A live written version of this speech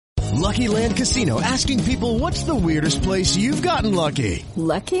Lucky Land Casino, asking people, what's the weirdest place you've gotten lucky?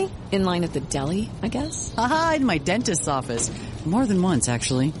 Lucky? In line at the deli, I guess? Aha, in my dentist's office. More than once,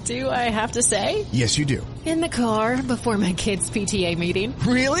 actually. Do I have to say? Yes, you do. In the car before my kids' PTA meeting.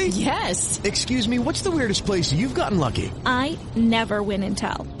 Really? Yes. Excuse me, what's the weirdest place you've gotten lucky? I never win and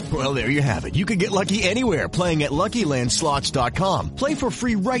tell. Well, there you have it. You can get lucky anywhere, playing at LuckyLandSlots.com. Play for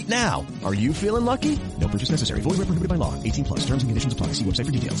free right now. Are you feeling lucky? No purchase necessary. Void where prohibited by law. 18 plus. Terms and conditions apply. See website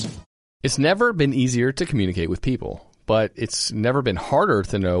for details. It's never been easier to communicate with people, but it's never been harder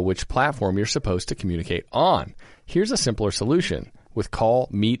to know which platform you're supposed to communicate on. Here's a simpler solution. With call,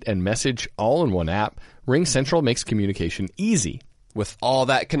 meet, and message all in one app, RingCentral makes communication easy. With all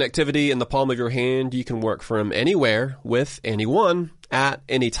that connectivity in the palm of your hand, you can work from anywhere, with anyone, at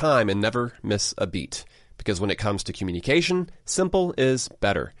any time, and never miss a beat. Because when it comes to communication, simple is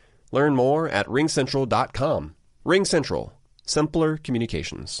better. Learn more at ringcentral.com. RingCentral. Simpler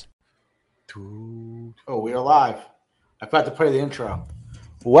communications. Oh, we're live. I forgot to play the intro.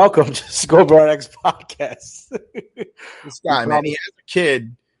 Welcome to Scoreboard X Podcast. This guy, man, he has a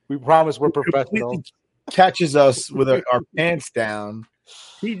kid. We promise we're professional. Catches us with our pants down.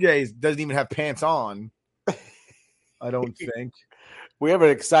 TJ doesn't even have pants on. I don't think. We have an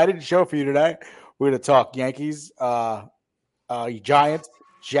exciting show for you today. We're going to talk Yankees, Giants,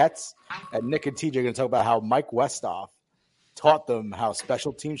 Jets, and Nick and TJ are going to talk about how Mike Westhoff taught them how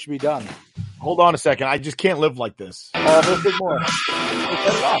special teams should be done. Hold on a second. I just can't live like this. A little bit more.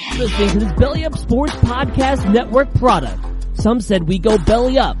 Listening to this Belly Up Sports Podcast Network product. Some said we go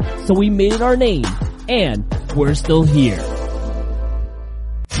belly up, so we made it our name. And we're still here.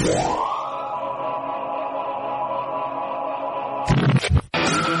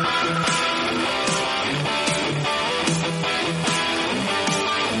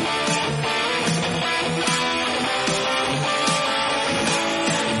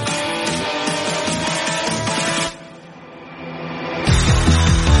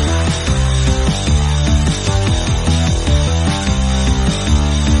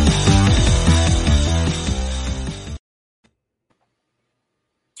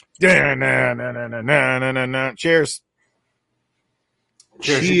 Cheers.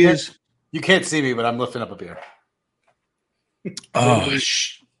 Cheers. You can't see me, but I'm lifting up a beer.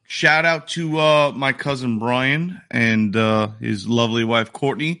 Shout out to my cousin Brian and his lovely wife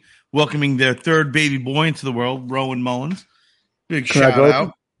Courtney, welcoming their third baby boy into the world, Rowan Mullins. Big shout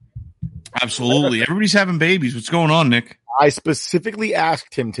out. Absolutely. Everybody's having babies. What's going on, Nick? I specifically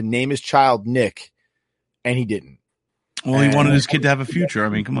asked him to name his child Nick, and he didn't. Well, he wanted his kid to have a future. I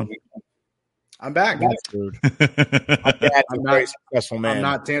mean, come on. I'm back. That's rude. I'm a very successful man. I'm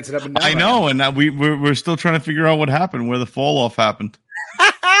not dancing up and down. I know, and we're still trying to figure out what happened, where the fall off happened.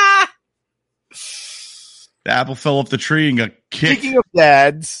 The apple fell off the tree and got kicked. Speaking of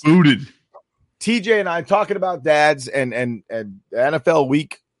dads, booted. TJ and I talking about dads and NFL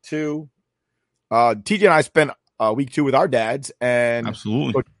week 2. TJ and I spent week 2 with our dads and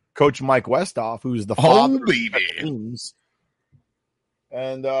absolutely Coach Mike Westhoff, who's the father of baby teams.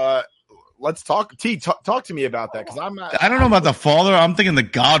 And let's talk. Talk to me about that, because I don't know about the father. I'm thinking the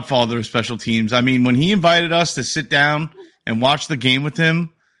godfather of special teams. I mean, when he invited us to sit down and watch the game with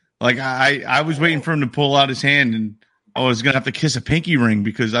him, like I was waiting for him to pull out his hand, and I was gonna have to kiss a pinky ring,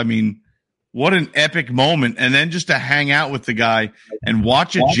 because I mean, what an epic moment. And then just to hang out with the guy and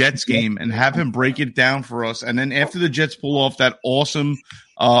watch a Jets game and have him break it down for us. And then after the Jets pull off that awesome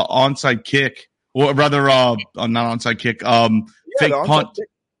onside kick, or rather, not onside kick, fake punt.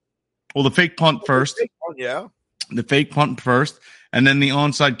 Well, the fake punt first. The fake punt first, and then the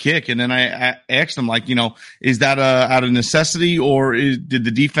onside kick. And then I asked him, like, is that out of necessity, or did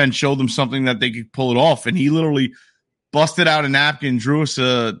the defense show them something that they could pull it off? And he literally busted out a napkin, drew us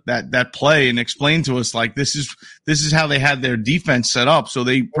that play, and explained to us, like, this is how they had their defense set up. So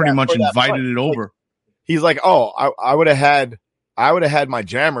they pretty much invited it over. He's like, oh, I would have had my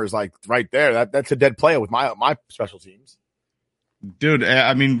jammers like right there. That's a dead play with my special teams. Dude,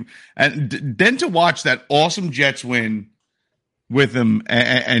 I mean, and then to watch that awesome Jets win with him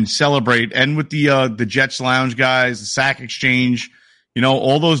and celebrate, and with the Jets Lounge guys, the Sack Exchange,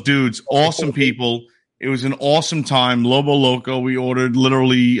 all those dudes, awesome people. It was an awesome time. Lobo Loco, we ordered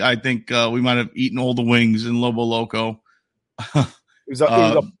literally, I think we might have eaten all the wings in Lobo Loco. It was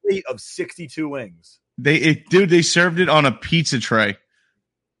a plate of 62 wings. They served it on a pizza tray.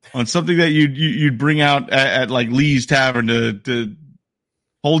 On something that you'd bring out at like Lee's Tavern to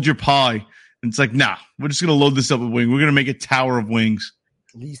hold your pie. And it's like, nah, we're just going to load this up with wings. We're going to make a tower of wings.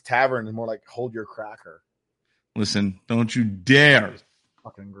 Lee's Tavern is more like hold your cracker. Listen, don't you dare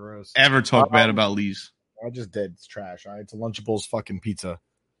fucking gross ever talk bad about Lee's. I just did. It's trash. All right, it's a Lunchables fucking pizza.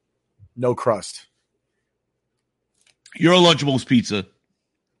 no crust. You're a Lunchables pizza.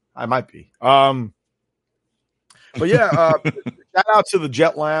 I might be. But yeah, shout out to the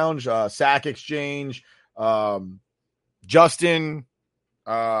Jet Lounge, Sack Exchange, Justin,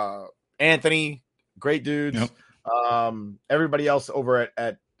 Anthony, great dudes. Yep. Everybody else over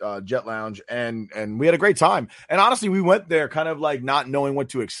at Jet Lounge, and we had a great time. And honestly, we went there kind of like not knowing what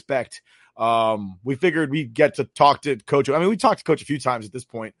to expect. We figured we'd get to talk to Coach. I mean, we talked to Coach a few times at this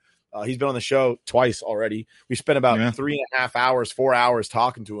point. He's been on the show twice already. We spent about 3.5 hours, 4 hours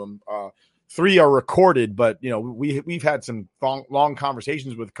talking to him. 3 are recorded, but you know, we've had some long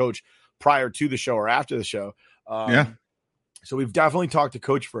conversations with Coach prior to the show or after the show. So we've definitely talked to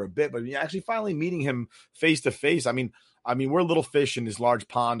Coach for a bit, but actually finally meeting him face to face. I mean, we're little fish in this large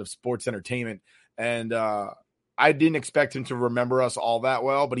pond of sports entertainment, and I didn't expect him to remember us all that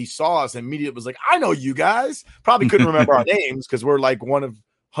well, but he saw us and immediately was like, I know you guys. Probably couldn't remember our names because we're like one of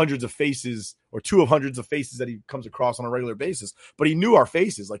hundreds of faces or two of hundreds of faces that he comes across on a regular basis, but he knew our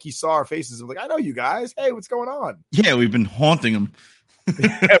faces. Like he saw our faces and was like, I know you guys. Hey, what's going on? Yeah, we've been haunting him.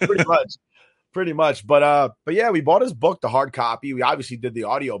 Yeah, pretty much. But yeah, we bought his book, the hard copy. We obviously did the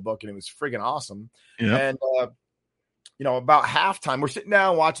audio book and it was friggin' awesome. Yeah. And, you know, about halftime, we're sitting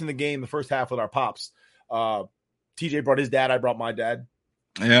down watching the game, the first half with our pops. TJ brought his dad. I brought my dad.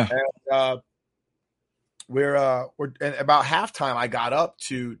 Yeah. And, we're and about halftime, I got up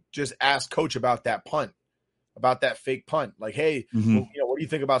to just ask Coach about that punt, about that fake punt. Like, hey, well, you know, what do you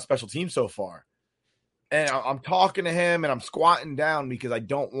think about special teams so far? And I'm talking to him and I'm squatting down because I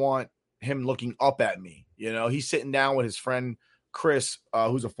don't want him looking up at me. You know, he's sitting down with his friend Chris,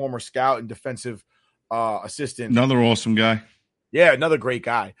 who's a former scout and defensive assistant. Another awesome guy. Yeah, another great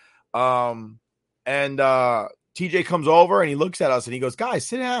guy. And TJ comes over and he looks at us and he goes, guys,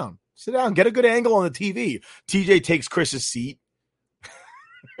 sit down. Sit down, get a good angle on the TV. TJ takes Chris's seat.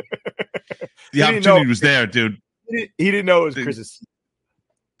 The opportunity was there, dude. He didn't know it was Chris's seat.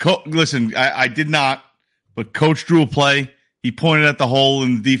 Listen, I did not, but Coach drew a play. He pointed at the hole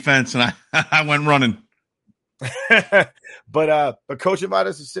in the defense, and I went running. But Coach invited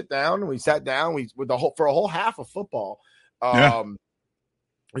us to sit down, and we sat down. For a whole half of football.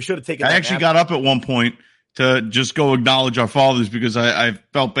 We should have taken. I actually got up at one point to just go acknowledge our fathers because I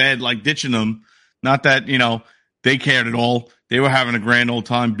felt bad like ditching them. Not that, you know, they cared at all. They were having a grand old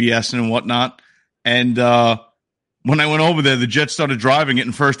time BSing and whatnot. And when I went over there, the Jets started driving,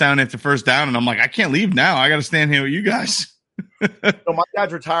 getting first down after first down. And I'm like, I can't leave now. I got to stand here with you guys. So my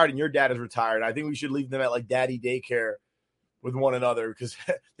dad's retired and your dad is retired. I think we should leave them at like daddy daycare with one another because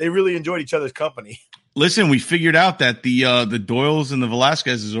they really enjoyed each other's company. Listen, we figured out that the Doyles and the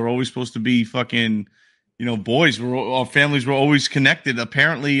Velasquezes are always supposed to be fucking, you know, boys. Our families were always connected.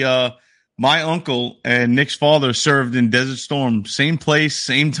 Apparently, my uncle and Nick's father served in Desert Storm, same place,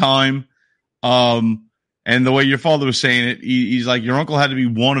 same time. And the way your father was saying it, he's like, your uncle had to be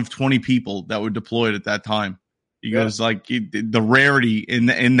one of 20 people that were deployed at that time. He goes like the rarity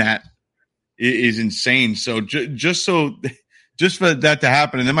in that is insane. So just for that to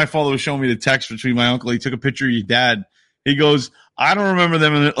happen. And then my father was showing me the text between my uncle. He took a picture of your dad. He goes, I don't remember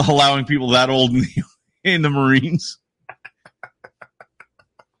them allowing people that old in the Marines.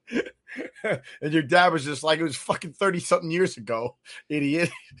 And your dad was just like, it was fucking 30-something years ago, idiot.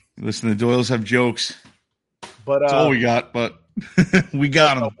 Listen, the Doyles have jokes. But that's all we got, but we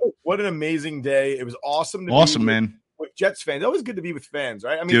got them. What an amazing day. It was awesome to be man. With Jets fans. Always good to be with fans,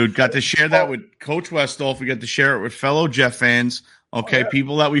 right? I mean, dude, got to share that with Coach Westhoff. We got to share it with fellow Jet fans. Okay,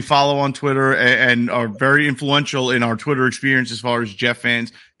 people that we follow on Twitter and are very influential in our Twitter experience as far as Jet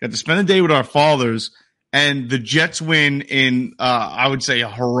fans. Got to spend a day with our fathers, and the Jets win in, I would say, a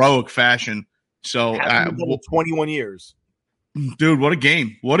heroic fashion. So, 21 years. Dude, what a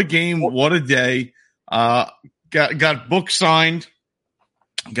game. What a game. What a day. Got book signed.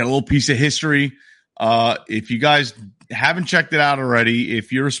 Got a little piece of history. If you guys haven't checked it out already,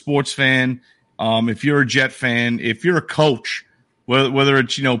 if you're a sports fan, if you're a Jet fan, if you're a coach, whether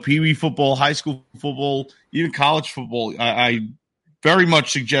it's, you know, Pee Wee football, high school football, even college football, I very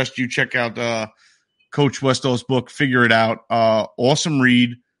much suggest you check out Coach Westhoff's book, Figure It Out. Awesome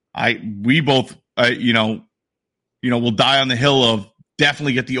read. We both, we'll die on the hill of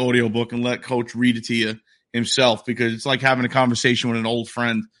definitely get the audio book and let Coach read it to you himself, because it's like having a conversation with an old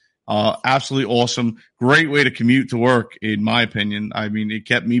friend. Absolutely awesome. Great way to commute to work, in my opinion. I mean, it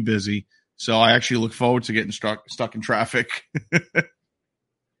kept me busy. So I actually look forward to getting stuck in traffic.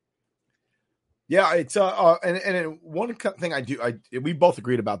 Yeah, it's and one thing we both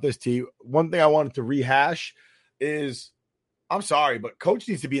agreed about this, T. One thing I wanted to rehash is, I'm sorry, but Coach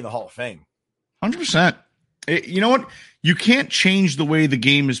needs to be in the Hall of Fame. 100%. You know what? You can't change the way the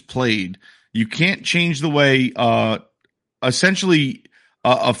game is played. You can't change the way, essentially,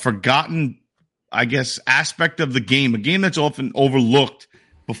 a forgotten, I guess, aspect of the game, a game that's often overlooked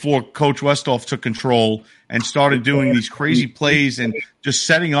before Coach Westhoff took control and started doing these crazy plays and just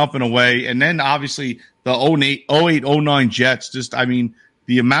setting up in a way. And then, obviously, the 08-09 Jets,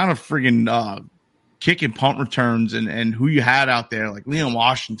 the amount of friggin' kick and punt returns and who you had out there, like Liam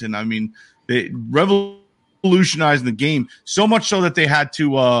Washington, they revolutionized the game so much so that they had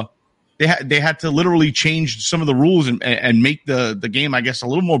to they had to literally change some of the rules and make the game, I guess, a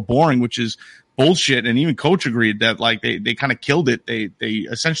little more boring, which is bullshit. And even coach agreed that like they kind of killed it. They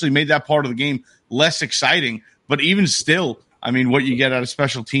essentially made that part of the game less exciting. But even still, what you get out of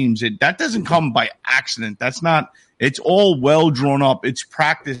special teams, that doesn't come by accident. It's all well drawn up. It's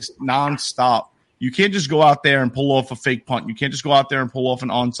practiced nonstop. You can't just go out there and pull off a fake punt. You can't just go out there and pull off an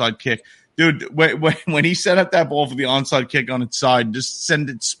onside kick. Dude, when he set up that ball for the onside kick on its side, just send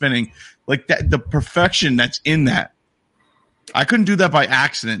it spinning, like that, the perfection that's in that. I couldn't do that by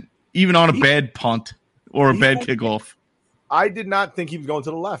accident, even on a bad punt or a bad kickoff. I did not think he was going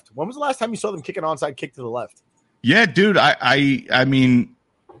to the left. When was the last time you saw them kick an onside kick to the left? Yeah, dude. They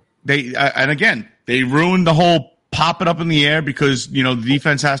ruined the whole pop it up in the air because, the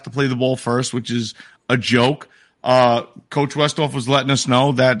defense has to play the ball first, which is a joke. Coach Westhoff was letting us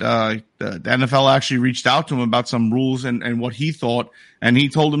know that the NFL actually reached out to him about some rules and what he thought. And he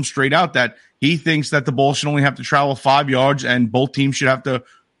told him straight out that he thinks that the ball should only have to travel 5 yards and both teams should have to,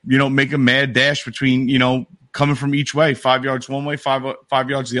 make a mad dash between, coming from each way, 5 yards one way, five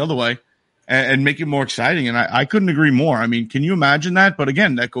yards the other way, and make it more exciting. And I couldn't agree more. Can you imagine that? But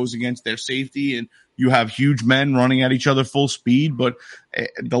again, that goes against their safety, and you have huge men running at each other full speed. But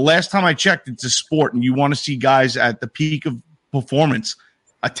the last time I checked, it's a sport, and you want to see guys at the peak of performance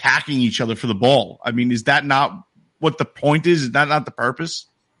attacking each other for the ball. Is that not what the point is? Is that not the purpose?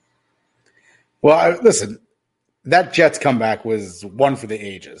 Well, listen, that Jets comeback was one for the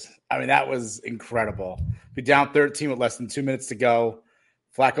ages. That was incredible. Be down 13 with less than 2 minutes to go.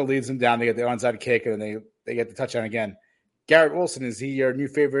 Flacco leads them down. They get the onside kick, and then they get the touchdown again. Garrett Wilson, is he your new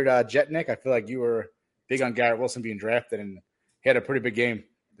favorite Jet, Nick? I feel like you were big on Garrett Wilson being drafted, and he had a pretty big game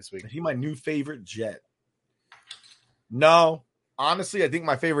this week. Is he my new favorite Jet? No. Honestly, I think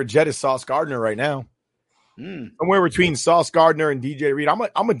my favorite Jet is Sauce Gardner right now. Somewhere between Sauce Gardner and DJ Reed.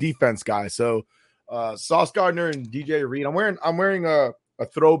 I'm a defense guy, so Sauce Gardner and DJ Reed. I'm wearing a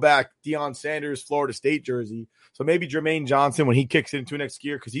throwback Deion Sanders Florida State jersey. So maybe Jermaine Johnson when he kicks into next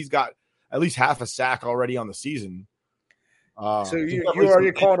gear, because he's got at least half a sack already on the season. So you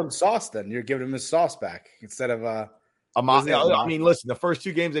already called him Sauce then. You're giving him his sauce back instead of Ahmad. Listen, the first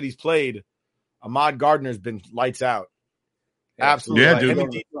two games that he's played, Ahmad Gardner's been lights out. Absolutely. Yeah,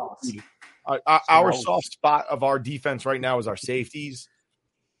 dude. Our soft spot of our defense right now is our safeties.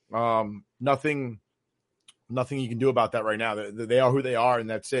 Nothing you can do about that right now. They are who they are, and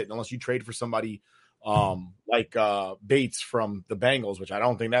that's it. Unless you trade for somebody like Bates from the Bengals, which I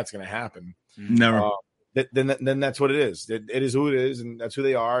don't think that's going to happen. Never. Then that's what it is. It is who it is, and that's who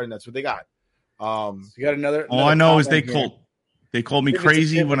they are, and that's what they got. You got another. All I know is they called me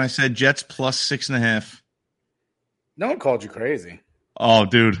crazy when I said Jets plus 6.5. No one called you crazy. Oh,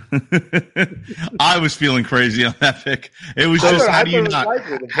 dude. I was feeling crazy on that pick. It was just, how do you not?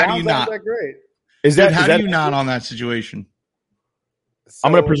 How do you not? How do you not on that situation? So,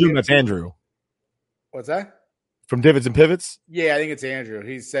 I'm going to presume that's Andrew. What's that? From Divots and Pivots? Yeah, I think it's Andrew.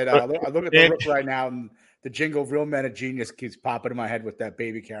 He said, I look at the Rook right now, and the jingle Real Men of Genius keeps popping in my head with that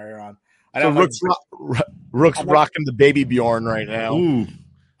baby carrier on. Rook's rocking the baby Bjorn right now. Ooh.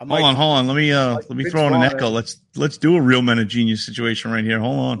 Hold on. Let me throw in an echo. Let's do a Real Men of Genius situation right here.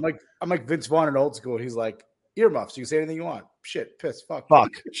 Hold on. I'm like Vince Vaughn in Old School. He's like, earmuffs. You can say anything you want. Shit, piss, fuck,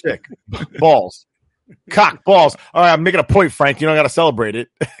 chick, balls, cock, balls. All right, I'm making a point, Frank. You don't got to celebrate it.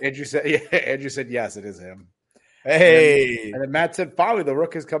 Andrew said yes, it is him. Hey, and then Matt said, finally, the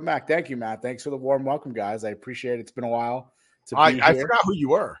Rook has come back. Thank you, Matt. Thanks for the warm welcome, guys. I appreciate it. It's been a while. I forgot who you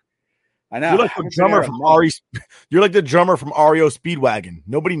were. I know. You're like the drummer from You're like the drummer from REO Speedwagon.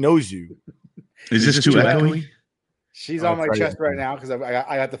 Nobody knows you. Is this too echoey? She's on my chest right now because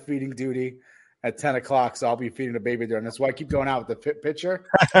I got the feeding duty at 10 o'clock, so I'll be feeding the baby during. That's why I keep going out with the picture.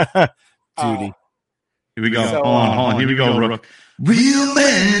 Duty. Here we go. So, hold on. Here we go, Rook. Real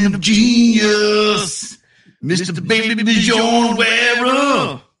Man of Genius, Mr. Baby Bjorn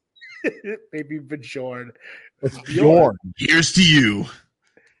Wearer. Baby Bjorn. It's Bjorn. Here's to you.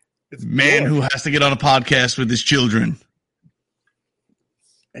 It's man who has to get on a podcast with his children.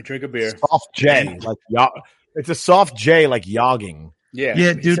 And drink a beer. Soft J. It's a soft J like yogging.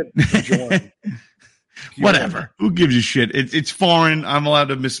 Yeah, dude. Whatever. Who gives a shit? It's foreign. I'm allowed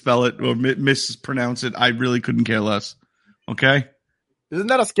to misspell it or mispronounce it. I really couldn't care less. Okay? Isn't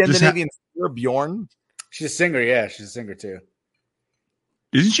that a Scandinavian singer, Bjorn? She's a singer, yeah. She's a singer too.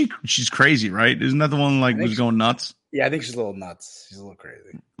 Isn't she? She's crazy, right? Isn't that the one was going nuts? Yeah, I think she's a little nuts. She's a little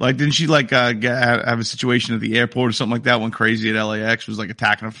crazy. Like, didn't she have a situation at the airport or something like that? When crazy at LAX was like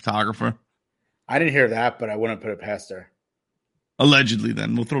attacking a photographer. I didn't hear that, but I wouldn't put it past her. Allegedly,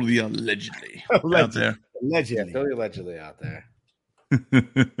 then we'll throw the allegedly out there. Allegedly, yeah, throw the allegedly out there.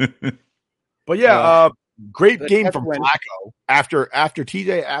 But yeah, great game from Flacco. After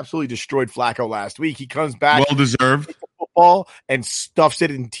TJ absolutely destroyed Flacco last week, he comes back, well deserved, football and stuffs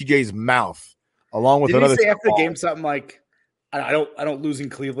it in TJ's mouth. Along with Did another he say after the game something like, "I don't lose in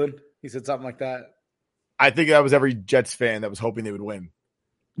Cleveland"? He said something like that. I think that was every Jets fan that was hoping they would win.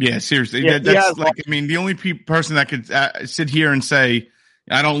 Yeah, seriously. Yeah, that's the only person that could sit here and say,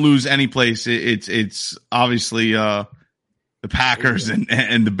 I don't lose any place. It's obviously the Packers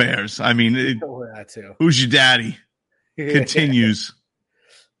and the Bears. I mean, that too. Who's your daddy? Continues.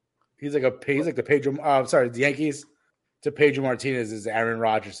 He's like the Pedro. The Yankees to Pedro Martinez is Aaron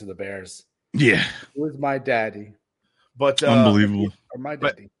Rodgers to the Bears. Yeah. Who's my daddy? But unbelievable. Or my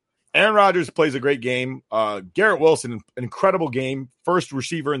daddy. Aaron Rodgers plays a great game. Garrett Wilson, an incredible game. First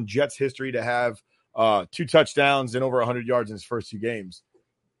receiver in Jets history to have 2 touchdowns and over 100 yards in his first 2 games.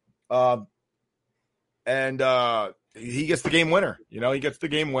 And he gets the game winner. He gets the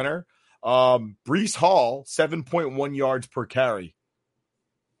game winner. Breece Hall, 7.1 yards per carry,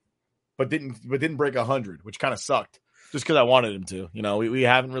 but didn't break 100, which kind of sucked. Just because I wanted him to. We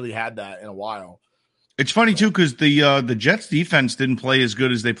haven't really had that in a while. It's funny too because the Jets defense didn't play as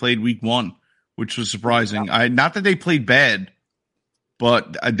good as they played week 1, which was surprising. Not that they played bad,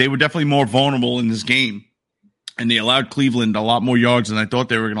 but they were definitely more vulnerable in this game, and they allowed Cleveland a lot more yards than I thought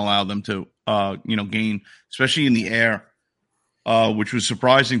they were going to allow them to. Gain, especially in the air, which was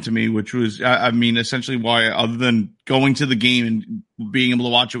surprising to me. Which was, essentially why, other than going to the game and being able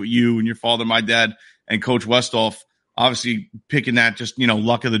to watch it with you and your father, my dad, and Coach Westhoff, obviously picking that just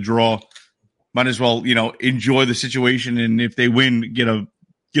luck of the draw. Might as well, enjoy the situation, and if they win, get a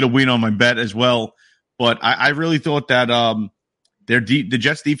win on my bet as well. But I really thought that the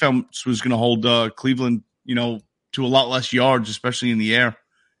Jets defense was going to hold Cleveland, to a lot less yards, especially in the air.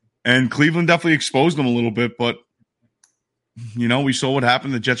 And Cleveland definitely exposed them a little bit, but we saw what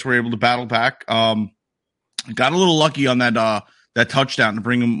happened. The Jets were able to battle back. Got a little lucky on that touchdown to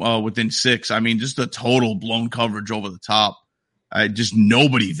bring them within 6. Just a total blown coverage over the top. Just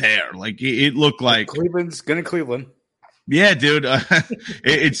nobody there. Like it looked like Cleveland's gonna Cleveland. Yeah, dude.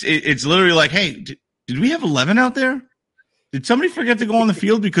 It's literally like, hey, did we have 11 out there? Did somebody forget to go on the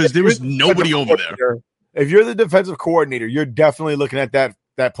field because there was nobody over there? If you're the defensive coordinator, you're definitely looking at that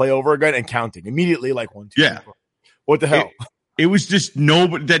play over again and counting immediately. Like 1, 2, 3, 4. What the hell? It was just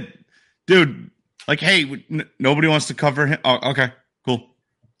nobody. That dude. Like, hey, nobody wants to cover him. Oh, okay, cool,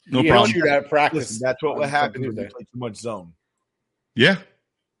 no problem. Shoot out of practice. Listen, that's what happens when you play too much zone. Yeah,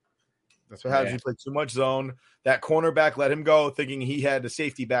 that's what happens when you play too much zone. That cornerback let him go, thinking he had the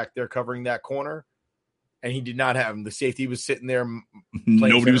safety back there covering that corner, and he did not have him. The safety was sitting there.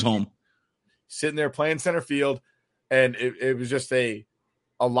 Nobody was home. Sitting there playing center field, and it was just a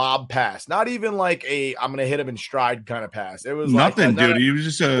lob pass. Not even like I'm going to hit him in stride kind of pass. It was nothing, dude. He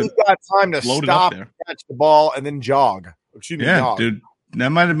was just he got time to stop, catch the ball, and then jog. Jog. Dude. That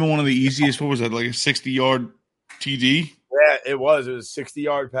might have been one of the easiest. What was that? Like a 60-yard TD? Yeah, it was. It was a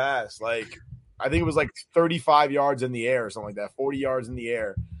 60-yard pass. Like, I think it was like 35 yards in the air or something like that, 40 yards in the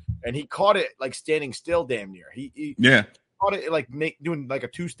air. And he caught it like standing still damn near. He caught it like doing like a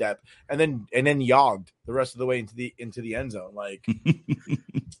 2-step and then jogged the rest of the way into the end zone. Like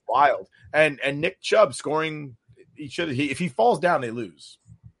wild. And Nick Chubb scoring, if he falls down, they lose.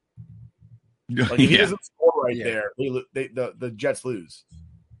 Like if he doesn't score there, the Jets lose.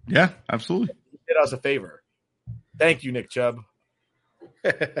 Yeah, absolutely. He did us a favor. Thank you, Nick Chubb.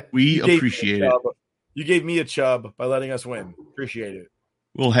 We appreciate it. You gave me a Chubb by letting us win. Appreciate it.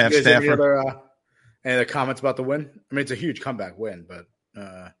 We'll have Stafford. Any other comments about the win? I mean, it's a huge comeback win, but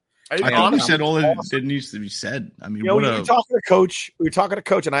I thought we said all that needs to be said. I mean, we were talking to Coach. We were talking to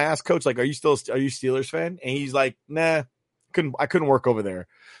Coach, and I asked Coach, like, "Are you Steelers fan?" And he's like, "Nah, I couldn't work over there."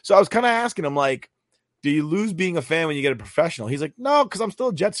 So I was kind of asking him, like, "Do you lose being a fan when you get a professional?" He's like, "No, because I'm still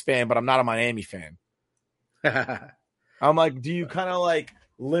a Jets fan, but I'm not a Miami fan." I'm like, "Do you kind of like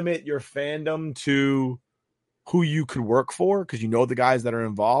limit your fandom to who you could work for because you know the guys that are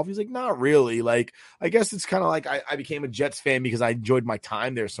involved?" He's like, "Not really. Like, I guess it's kind of like I became a Jets fan because I enjoyed my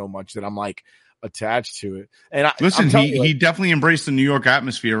time there so much that I'm like attached to it." And listen, he definitely embraced the New York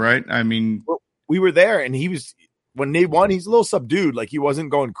atmosphere, right? I mean, we were there, and when they won, he's a little subdued. Like, he wasn't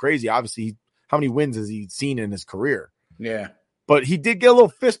going crazy. Obviously, how many wins has he seen in his career? Yeah. But he did get a little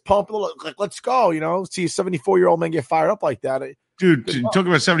fist pump, like, let's go, see a 74-year-old man get fired up like that. Dude, talking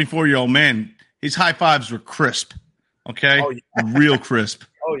about a 74-year-old man, his high fives were crisp. Okay? Oh, yeah. Real crisp.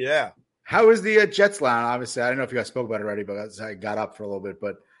 Oh, yeah. How is the Jets lounge? Obviously, I don't know if you guys spoke about it already, but I got up for a little bit.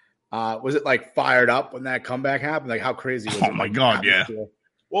 But was it like fired up when that comeback happened? Like, how crazy was it? Oh, my God, yeah.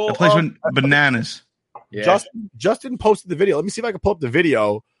 Well, the place went bananas. Yeah. Justin posted the video. Let me see if I can pull up the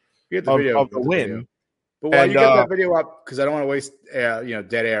video of the win. But while you get that video up, because I don't want to waste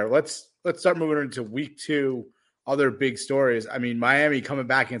dead air, let's start moving into week 2. Other big stories. I mean, Miami coming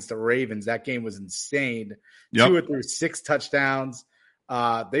back against the Ravens. That game was insane. Yep. 2 or 3, 6 touchdowns.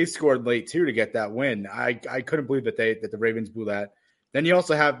 They scored late too to get that win. I couldn't believe that the Ravens blew that. Then you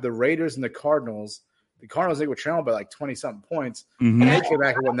also have the Raiders and the Cardinals. The Cardinals, they were trailing by like 20-something points. Mm-hmm. And they came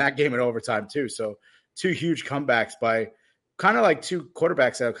back and won that game in overtime too. So 2 huge comebacks by kind of like 2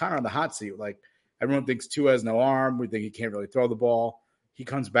 quarterbacks that are kind of on the hot seat. Like, everyone thinks Tua has no arm. We think he can't really throw the ball. He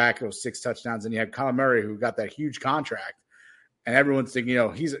comes back, those 6 touchdowns, and you had Kyler Murray, who got that huge contract. And everyone's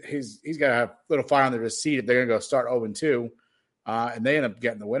thinking, he's got to have a little fire under his seat if they're going to go start 0-2. And they end up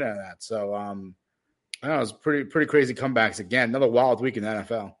getting the win out of that. So, I don't know, it was pretty crazy comebacks again. Another wild week in the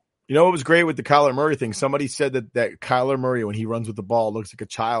NFL. You know what was great with the Kyler Murray thing? Somebody said that Kyler Murray, when he runs with the ball, looks like a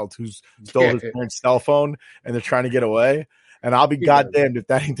child who's stole his parents' cell phone and they're trying to get away. And I'll be goddamned if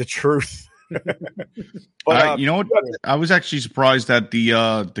that ain't the truth. But you know what? I was actually surprised that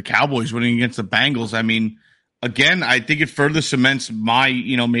the Cowboys winning against the Bengals. I mean, again, I think it further cements my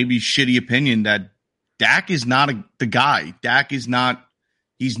maybe shitty opinion that Dak is not the guy. Dak is not.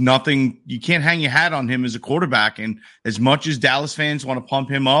 He's nothing. You can't hang your hat on him as a quarterback. And as much as Dallas fans want to pump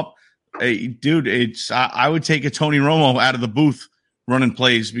him up, dude, I would take a Tony Romo out of the booth running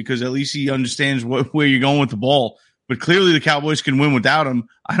plays because at least he understands where you're going with the ball. But clearly the Cowboys can win without him.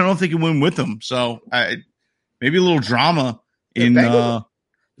 I don't know if they can win with him. So maybe a little drama in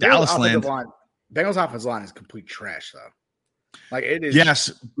Dallas land. Bengals offensive line is complete trash, though. Like, it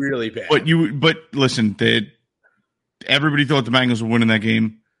is really bad. But listen, everybody thought the Bengals were winning that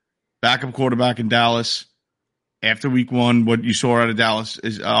game. Backup quarterback in Dallas. After week 1, what you saw out of Dallas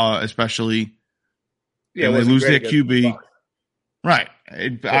is especially they lose their QB. Right.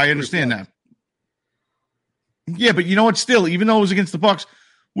 I understand that. Yeah, but you know what? Still, even though it was against the Bucs,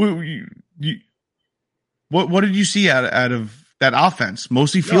 what did you see out of that offense?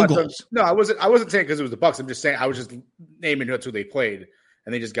 Mostly field goals. No, I wasn't saying because it was the Bucs. I'm just saying I was just naming that's who they played,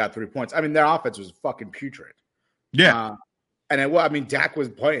 and they just got 3 points. I mean, their offense was fucking putrid. Yeah, Dak was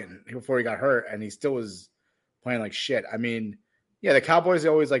playing before he got hurt, and he still was playing like shit. I mean, yeah, the Cowboys, they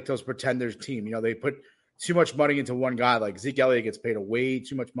always like those pretenders team. They put too much money into one guy. Like Zeke Elliott gets paid way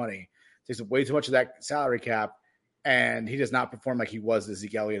too much money, takes way too much of that salary cap, and he does not perform like he was the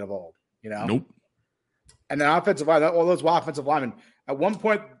Zeke Elliott of old. Nope. And then offensive line, all those offensive linemen, at one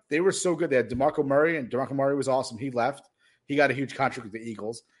point, they were so good. They had DeMarco Murray, and DeMarco Murray was awesome. He left. He got a huge contract with the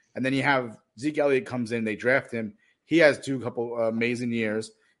Eagles. And then you have Zeke Elliott comes in. They draft him. He has a couple amazing years.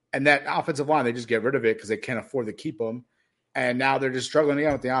 And that offensive line, they just get rid of it because they can't afford to keep him. And now they're just struggling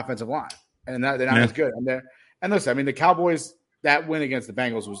again with the offensive line. And they're not as good. And listen, I mean, the Cowboys, that win against the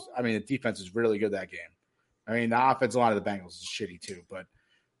Bengals the defense was really good that game. I mean, the offensive line of the Bengals is shitty too. But,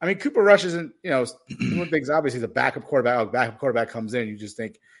 I mean, Cooper Rush isn't, one thing's obviously the backup quarterback. Backup quarterback comes in, you just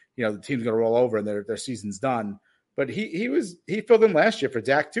think, the team's going to roll over and their season's done. But he filled in last year for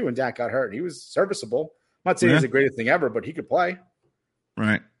Dak too, and Dak got hurt. He was serviceable. I'm not saying he's the greatest thing ever, but he could play.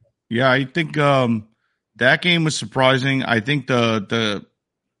 Right. Yeah, I think that game was surprising. I think the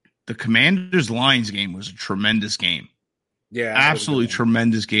Commanders-Lions game was a tremendous game. Yeah. Absolutely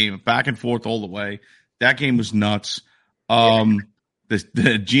tremendous game. Back and forth all the way. That game was nuts.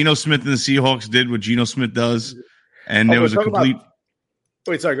 The Geno Smith and the Seahawks did what Geno Smith does, and there was a complete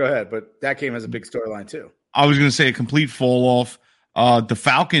wait, sorry, go ahead. But that game has a big storyline too. I was going to say a complete fall off. The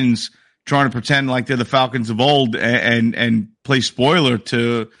Falcons trying to pretend like they're the Falcons of old and play spoiler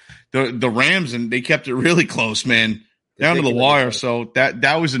to the Rams, and they kept it really close, man, down to the wire. So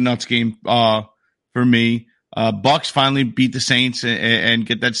that was a nuts game for me. Bucks finally beat the Saints and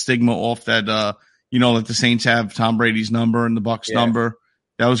get that stigma off that that the Saints have Tom Brady's number and the Bucks number.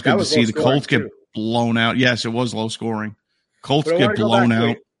 That was good to see. The Colts get blown out. Yes, it was low scoring. Colts get blown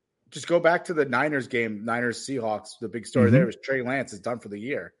out. Just go back to the Niners game, Niners-Seahawks. The big story there was Trey Lance is done for the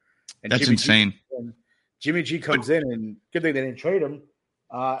year. And that's insane. Jimmy G comes in, and good thing they didn't trade him.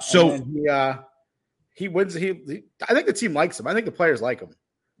 He wins. I think the team likes him. I think the players like him.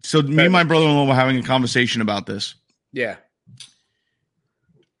 So me and my brother-in-law were having a conversation about this. Yeah.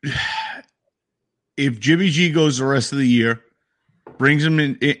 if Jimmy G goes the rest of the year, brings him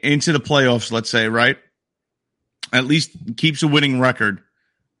into the playoffs, let's say, right? At least keeps a winning record.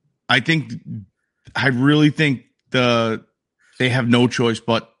 I really think they have no choice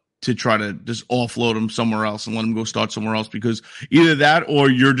but to try to just offload him somewhere else and let him go start somewhere else, because either that or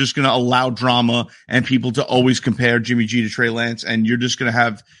you're just going to allow drama and people to always compare Jimmy G to Trey Lance, and you're just going to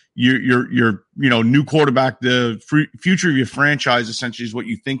have your new quarterback, the future of your franchise essentially is what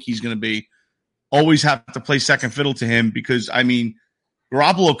you think he's going to be, always have to play second fiddle to him, because I mean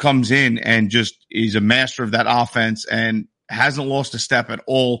Garoppolo comes in and just is a master of that offense and hasn't lost a step at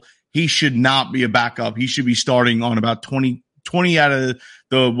all. He should not be a backup. He should be starting on about 20 out of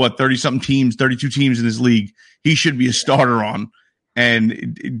the 30-something teams, 32 teams in this league. He should be a starter on.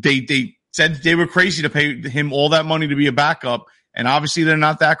 And they said they were crazy to pay him all that money to be a backup. And obviously they're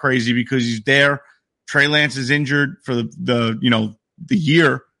not that crazy because he's there. Trey Lance is injured for the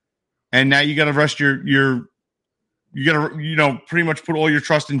year. And now you got to rest you got to, pretty much put all your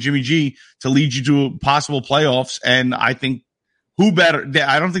trust in Jimmy G to lead you to possible playoffs. And I think who better?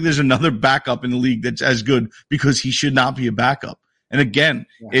 I don't think there's another backup in the league that's as good, because he should not be a backup. And again,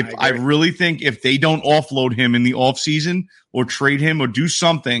 I really think if they don't offload him in the offseason or trade him or do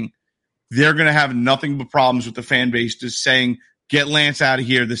something, they're going to have nothing but problems with the fan base just saying, get Lance out of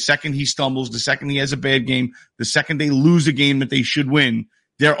here. The second he stumbles, the second he has a bad game, the second they lose a game that they should win,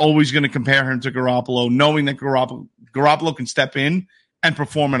 they're always going to compare him to Garoppolo, knowing that Garoppolo can step in and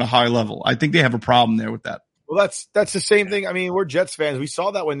perform at a high level. I think they have a problem there with that. Well, that's the same thing. I mean, we're Jets fans. We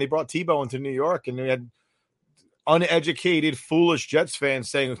saw that when they brought Tebow into New York, and they had uneducated, foolish Jets fans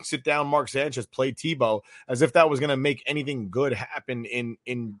saying, sit down, Mark Sanchez, play Tebow, as if that was going to make anything good happen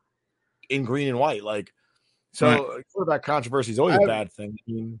in green and white. Like, so quarterback controversy is always a bad thing.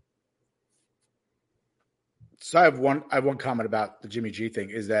 I mean, so I have one comment about the Jimmy G thing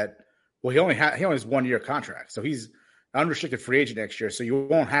is that, well, he only has 1 year contract. So he's an unrestricted free agent next year. So you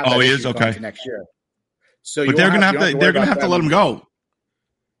won't have that he is okay next year. So but they're going to have to let him go.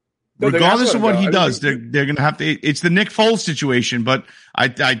 Regardless of what he does, they're going to have to. It's the Nick Foles situation, but I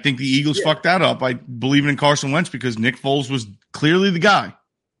think the Eagles fucked that up. I believe in Carson Wentz because Nick Foles was clearly the guy.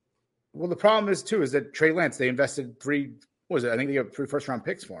 Well, the problem is that Trey Lance, they invested I think they got 3 first-round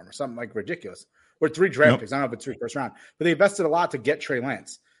picks for him or something like ridiculous. Or 3 draft picks. I don't know if it's 3 first round. But they invested a lot to get Trey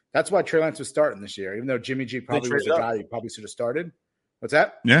Lance. That's why Trey Lance was starting this year, even though Jimmy G probably was the guy he probably should have started. What's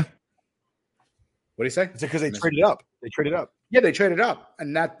that? Yeah. What do you say? It's because they traded up. Yeah, they traded up,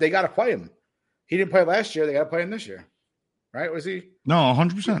 and that they got to play him. He didn't play last year. They got to play him this year, right? Was he? No,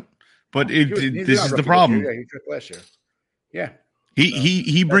 100%. But this is the problem. Yeah, he took last year. Yeah,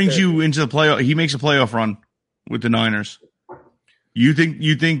 he brings you into the playoff. He makes a playoff run with the Niners. You think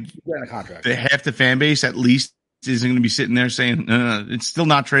the half the fan base at least isn't going to be sitting there saying, no, it's still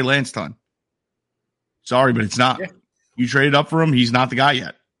not Trey Lance time. Sorry, but it's not. Yeah. You traded up for him. He's not the guy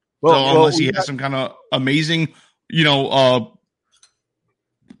yet. Unless he has some kind of amazing,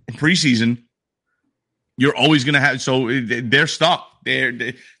 preseason, you're always going to have. So they're stuck.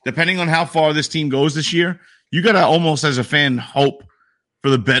 They're depending on how far this team goes this year. You got to almost, as a fan, hope for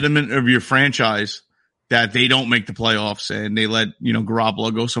the betterment of your franchise that they don't make the playoffs and they let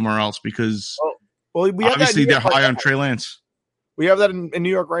Garoppolo go somewhere else, because obviously they're high on Trey Lance. We have that in New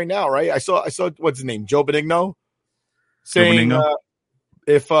York right now, right? I saw what's his name, Joe Benigno, saying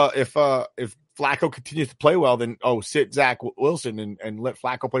if Flacco continues to play well, then sit Zach Wilson and let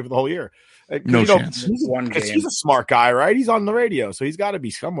Flacco play for the whole year. No chance. He's a smart guy, right? He's on the radio, so he's got to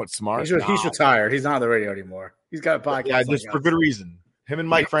be somewhat smart. He's retired. He's not on the radio anymore. He's got a podcast. Yeah, just for good reason. Him and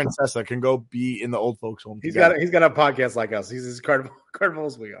Mike Francesa can go be in the old folks' home. He's got a podcast like us. He's as carnival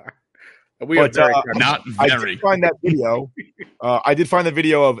as we are. Not very. I did find that video. I did find the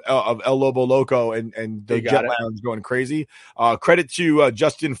video of El Lobo Loco and the Jet Lounge going crazy. Credit to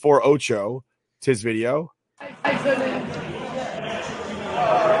Justin for Ocho. It's his video. So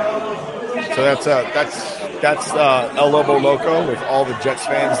that's El Lobo Loco with all the Jets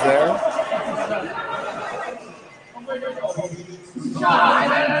fans there.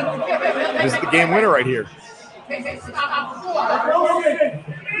 This is the game winner right here.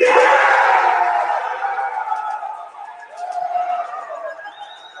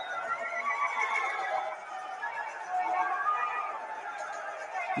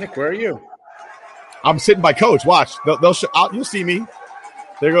 Nick, where are you? I'm sitting by Coach. Watch. They'll show, you'll see me.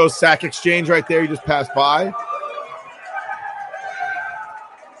 There goes sack exchange right there. You just passed by.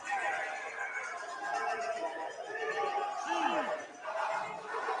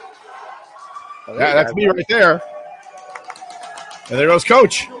 Yeah, that's me right there. And there goes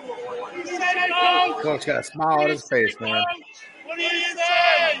Coach. Coach got a smile on his face, man.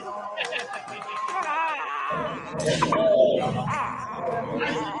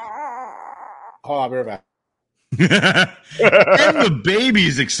 Hold on, we're back. And the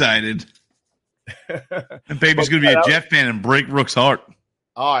baby's excited. The baby's going to be a Jet fan and break Rook's heart.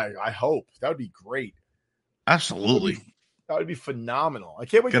 Oh, I hope. That would be great. Absolutely. That would be phenomenal. I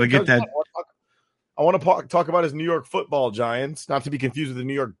can't wait. Gotta get that. I want to talk about his New York Football Giants, not to be confused with the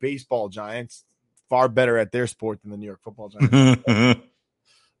New York Baseball Giants. Far better at their sport than the New York Football Giants.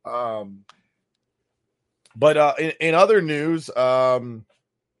 But in other news,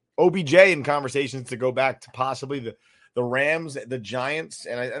 OBJ in conversations to go back to possibly the Rams, the Giants,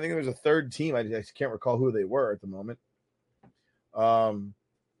 and I think there was a third team. I can't recall who they were at the moment. But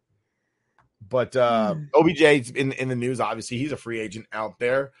OBJ's in the news. Obviously, he's a free agent out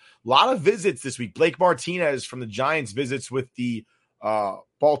there. A lot of visits this week. Blake Martinez from the Giants visits with the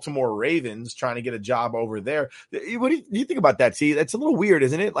Baltimore Ravens, trying to get a job over there. What do you think about that? See, that's a little weird,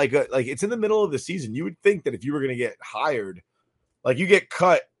 isn't it? Like it's in the middle of the season. You would think that if you were going to get hired, like you get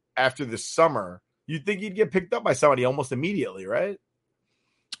cut after the summer, you'd think you'd get picked up by somebody almost immediately, right?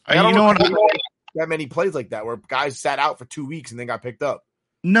 I don't know that many plays like that where guys sat out for 2 weeks and then got picked up.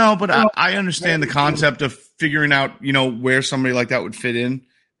 No, but I understand the concept of figuring out, where somebody like that would fit in.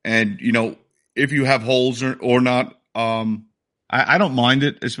 And, if you have holes or not, I don't mind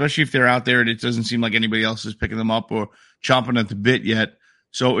it, especially if they're out there and it doesn't seem like anybody else is picking them up or chomping at the bit yet.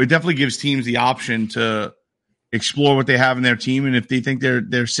 So it definitely gives teams the option to explore what they have in their team. And if they think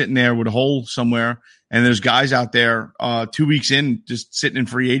they're sitting there with a hole somewhere and there's guys out there 2 weeks in just sitting in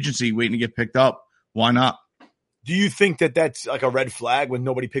free agency waiting to get picked up, why not? Do you think that that's like a red flag when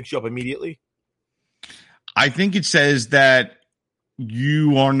nobody picks you up immediately? I think it says that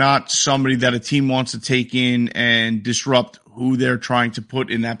you are not somebody that a team wants to take in and disrupt who they're trying to put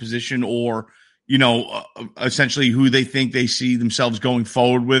in that position or, essentially who they think they see themselves going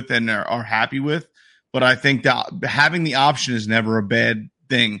forward with and are happy with. But I think that having the option is never a bad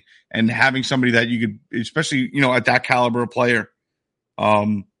thing. And having somebody that you could, especially, at that caliber of player,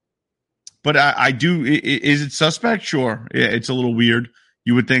 but I do. Is it suspect? Sure. Yeah, it's a little weird.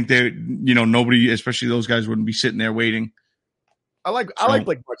 You would think that, nobody, especially those guys, wouldn't be sitting there waiting. I like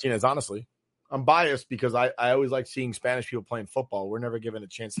Blake Martinez, honestly. I'm biased because I always like seeing Spanish people playing football. We're never given a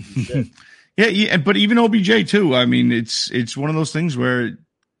chance to do shit. Yeah, but even OBJ too. I mean, it's one of those things where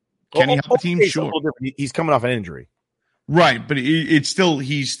can he help a team? Sure. He's coming off an injury. Right, but he's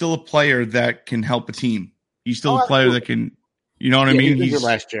still a player that can help a team. He's still a player that can, what I mean? He's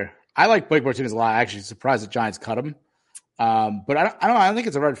last year. I like Blake Martinez a lot. I'm actually surprised the Giants cut him. But I don't think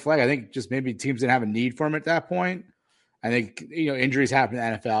it's a red flag. I think just maybe teams didn't have a need for him at that point. I think, injuries happen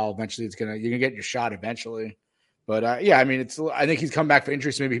in the NFL. Eventually you're going to get your shot eventually. But I think he's come back for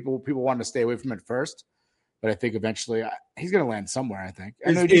injuries. So maybe people want to stay away from it first. But I think eventually he's going to land somewhere, I think.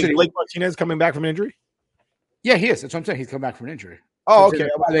 Is Blake Martinez coming back from an injury? Yeah, he is. That's what I'm saying. He's come back from an injury. Oh, okay.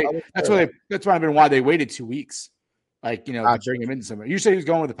 That's why they waited 2 weeks. Like, to bring him in somewhere. You said he was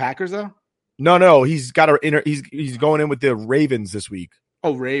going with the Packers, though? No. He's got he's going in with the Ravens this week.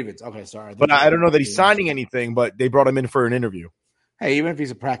 Oh, Ravens. Okay, sorry. But I don't know that he's signing anything, but they brought him in for an interview. Hey, even if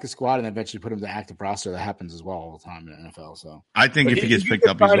he's a practice squad and eventually put him to active roster, that happens as well all the time in the NFL. So I think if he gets picked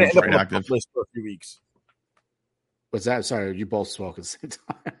up, he's going to be active. List for a few weeks. What's that? Sorry, you both spoke at the same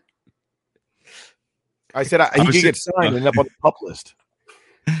time. I said he could get signed and end up on the pup list.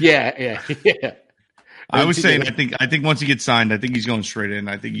 Yeah. I was saying, I think once he gets signed, I think he's going straight in.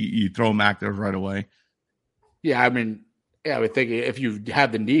 I think you throw him active right away. Yeah, I would think if you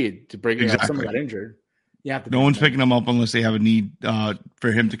have the need to bring up someone got injured, you have to. No one's picking him up unless they have a need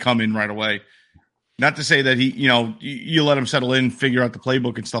for him to come in right away. Not to say that you let him settle in, figure out the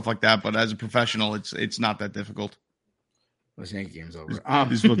playbook and stuff like that, but as a professional, it's not that difficult. This Yankee game's over.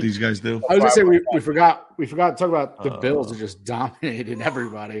 This is what these guys do. I was gonna say we forgot to talk about the Bills who just dominated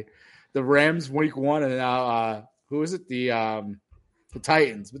everybody. The Rams week 1 and now who is it? The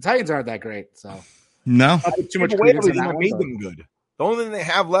Titans. The Titans aren't that great, so no. Too much credence on that made them good. The only thing they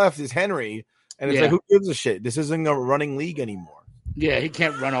have left is Henry, and it's like who gives a shit? This isn't a running league anymore. Yeah, he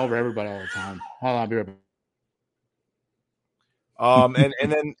can't run over everybody all the time. Hold on, I'll be right back.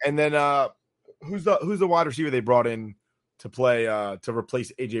 And then who's the wide receiver they brought in to play to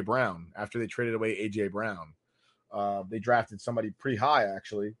replace AJ Brown after they traded away AJ Brown? They drafted somebody pretty high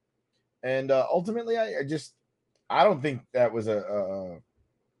actually, and ultimately I don't think that was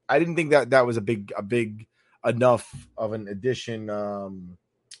I didn't think that was a big enough of an addition to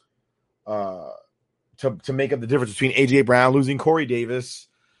make up the difference between AJ Brown losing Corey Davis,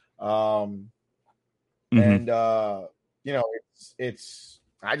 and it's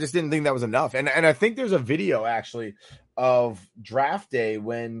I just didn't think that was enough, and I think there's a video actually of draft day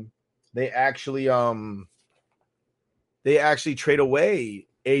when they actually they actually trade away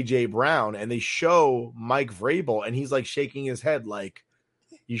A.J. Brown and they show Mike Vrabel, and he's like shaking his head like,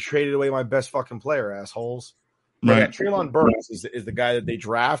 you traded away my best fucking player, assholes. Right. Yeah, Treylon Burks is the guy that they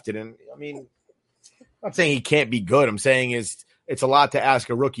drafted. And I mean, I'm not saying he can't be good. I'm saying it's a lot to ask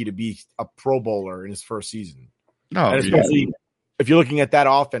a rookie to be a Pro Bowler in his first season. No, and especially if you're looking at that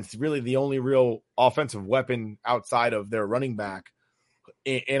offense, really the only real offensive weapon outside of their running back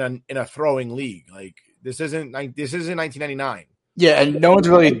in a throwing league. Like this isn't 1999. Yeah, and no one's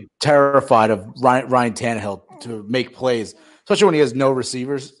really terrified of Ryan Tannehill to make plays, especially when he has no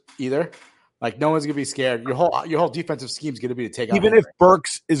receivers either. Like no one's gonna be scared. Your whole defensive scheme is gonna be to take out. Even if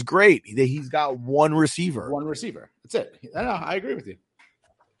Burks is great, he's got one receiver. One receiver. That's it. I agree with you.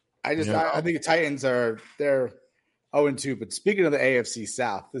 I think the Titans they're 0-2. But speaking of the AFC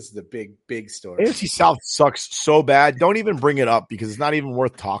South, this is the big story. AFC South sucks so bad. Don't even bring it up because it's not even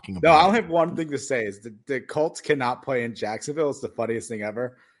worth talking about. No, I only have one thing to say is the Colts cannot play in Jacksonville. It's the funniest thing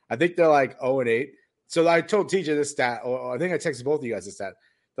ever. I think they're like 0-8. So I told TJ this stat, or I think I texted both of you guys this stat.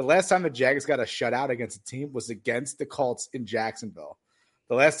 The last time the Jags got a shutout against a team was against the Colts in Jacksonville.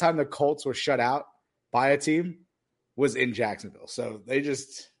 The last time the Colts were shut out by a team was in Jacksonville. So they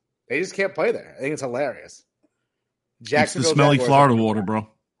just can't play there. I think it's hilarious. Jacksonville, it's the smelly Florida water, bro.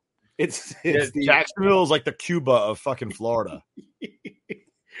 It's Jacksonville is like the Cuba of fucking Florida.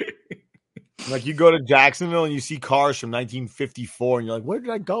 Like you go to Jacksonville and you see cars from 1954, and you're like, "Where did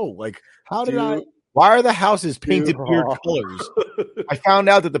I go? Like, how did I? Why are the houses painted weird colors?" I found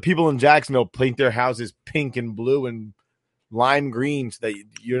out that the people in Jacksonville paint their houses pink and blue and lime green, so that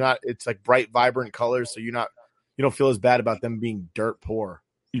you're not. It's like bright, vibrant colors, so you don't feel as bad about them being dirt poor.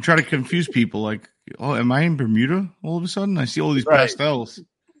 You try to confuse people, like, oh, am I in Bermuda all of a sudden? I see all these pastels.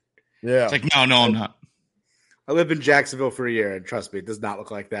 Yeah. It's like, no, I'm not. I lived in Jacksonville for a year, and trust me, it does not look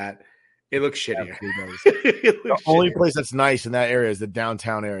like that. It looks shittier. The only place that's nice in that area is the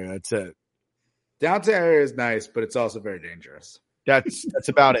downtown area. That's it. Downtown area is nice, but it's also very dangerous. That's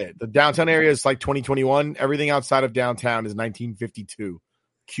about it. The downtown area is like 2021. Everything outside of downtown is 1952.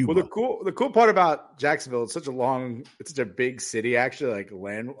 Cuba. Well, the cool part about Jacksonville, it's such a big city, actually, like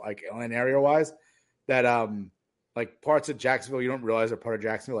land area wise, that like parts of Jacksonville you don't realize are part of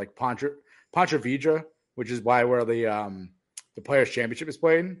Jacksonville, like Ponte Vedra, which is where the Players Championship is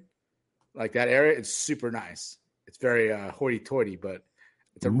played. Like that area, it's super nice. It's very hoity-toity, but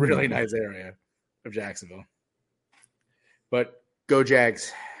it's a really nice area of Jacksonville. But go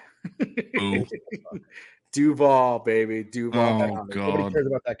Jags. Duval, baby. Duval. Oh, God. Nobody cares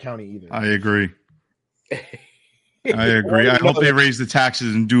about that county either. I agree. I hope they raise the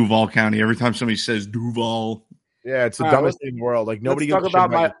taxes in Duval County every time somebody says Duval. Yeah, it's the dumbest thing in the world. Like nobody. Let's talk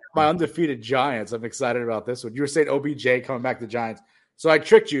about my undefeated Giants. I'm excited about this one. You were saying OBJ coming back to Giants, so I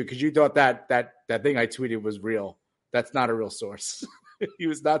tricked you because you thought that thing I tweeted was real. That's not a real source. He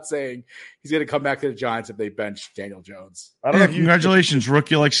was not saying he's going to come back to the Giants if they bench Daniel Jones. I don't know. Congratulations,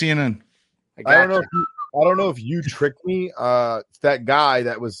 rookie, like CNN. I don't know if you tricked me. That guy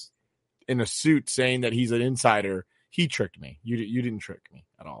that was in a suit saying that he's an insider, he tricked me. You didn't trick me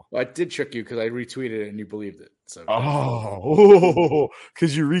at all. Well, I did trick you because I retweeted it and you believed it. So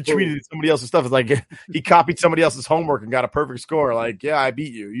because you retweeted somebody else's stuff. It's like he copied somebody else's homework and got a perfect score. Like, yeah, I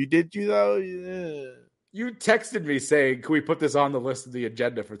beat you. You did though? Yeah. You texted me saying, "Can we put this on the list of the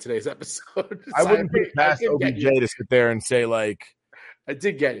agenda for today's episode?" I wouldn't put past OBJ to sit there and say like. I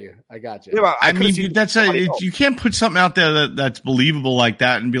did get you. I got you. Yeah, I mean, you can't put something out there that's believable like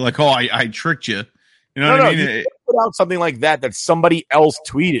that and be like, "Oh, I tricked you." You know what I mean? You put out something like that somebody else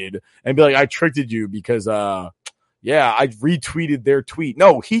tweeted and be like, "I tricked you because, I retweeted their tweet."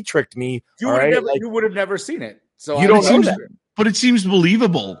 No, he tricked me. You would have never seen it. So you don't know that. But it seems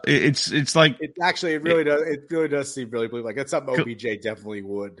believable. It's like it really does. It really does seem really believable. Like that's something OBJ definitely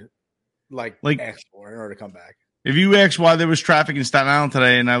would like ask for in order to come back. If you asked why there was traffic in Staten Island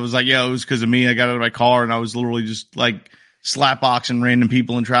today, and I was like, yeah, it was because of me. I got out of my car and I was literally just like slapboxing random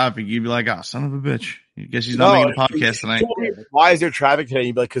people in traffic. You'd be like, oh, son of a bitch. I guess he's not making a podcast tonight. Why is there traffic today?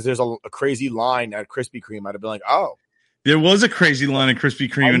 You'd be like, because there's a crazy line at Krispy Kreme. I'd have been like, oh. There was a crazy line at Krispy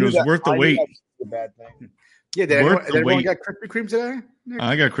Kreme, and it was worth the wait. A bad thing. Yeah, did everyone got Krispy Kreme today?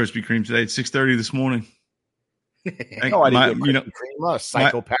 I got Krispy Kreme today at 6:30 this morning. No, I didn't get Krispy Kreme. I'm a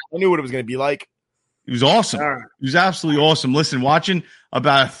psychopath. I knew what it was going to be like. It was awesome. It was absolutely awesome. Listen, watching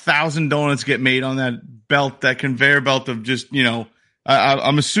about 1,000 donuts get made on that belt, that conveyor belt of just,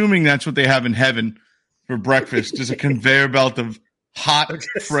 I'm assuming that's what they have in heaven for breakfast. Just a conveyor belt of hot,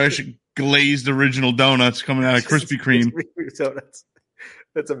 fresh, glazed original donuts coming out of Krispy Kreme.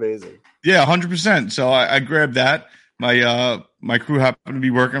 That's amazing. Yeah, 100%. So I grabbed that. my crew happened to be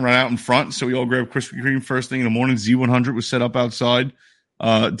working right out in front, so we all grabbed Krispy Kreme first thing in the morning. Z100 was set up outside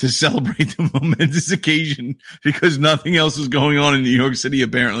to celebrate the momentous occasion because nothing else was going on in New York City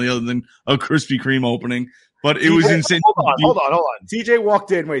apparently other than a Krispy Kreme opening. But it was insane. Hold on. TJ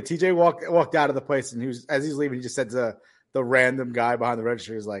walked in. Wait, TJ walked out of the place, and as he's leaving, he just said to the random guy behind the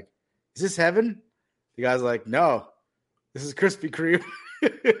register, "He's like, is this heaven?" The guy's like, "No, this is Krispy Kreme."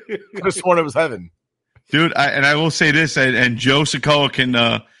 Could have sworn it was heaven, dude. I will say this, and Joe Sokoa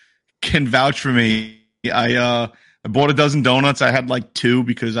can vouch for me. I bought a dozen donuts. I had like 2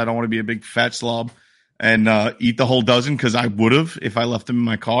 because I don't want to be a big fat slob and eat the whole dozen because I would have if I left them in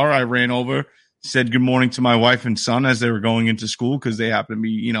my car. I ran over, said good morning to my wife and son as they were going into school because they happen to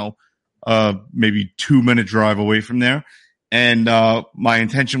be, maybe 2-minute drive away from there. And my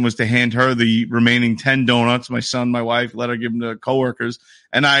intention was to hand her the remaining 10 donuts. My son, my wife, let her give them to coworkers.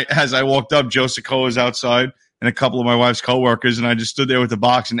 And as I walked up, Joe Sokoa was outside and a couple of my wife's coworkers, and I just stood there with the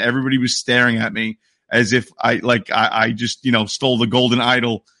box, and everybody was staring at me as if I just stole the golden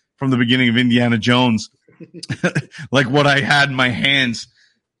idol from the beginning of Indiana Jones, like what I had in my hands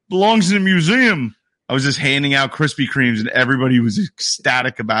belongs in a museum. I was just handing out Krispy Kremes, and everybody was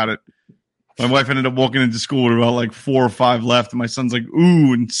ecstatic about it. My wife ended up walking into school with about like 4 or 5 left, and my son's like,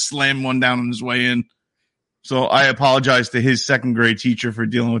 ooh, and slammed one down on his way in. So I apologize to his 2nd grade teacher for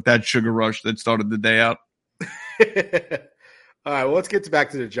dealing with that sugar rush that started the day out. All right, well, let's get back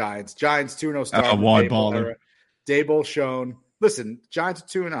to the Giants. Giants 2-0 start. Why bother? Daboll shown. Listen, Giants are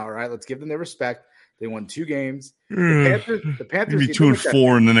 2-0, all right? Let's give them their respect. They won 2 games. The Panthers maybe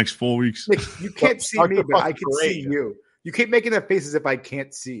 2-4 in the next 4 weeks. Nick, you can't see me, but I can see you. You keep making that face as if I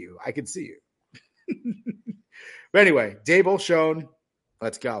can't see you. I can see you. But anyway, Daboll shown.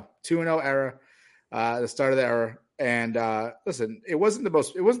 Let's go. 2-0 era. The start of the era. And listen, it wasn't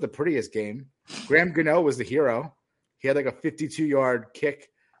the prettiest game. Graham Gano was the hero. He had like a 52-yard kick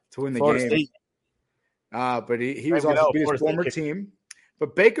to win the game. But he was also beat his former team.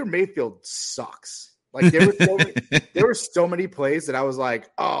 But Baker Mayfield sucks. Like there were so many plays that I was like,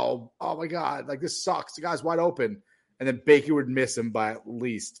 oh my God, like this sucks. The guy's wide open. And then Baker would miss him by at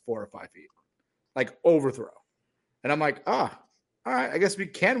least 4 or 5 feet. Like overthrow. And I'm like, all right, I guess we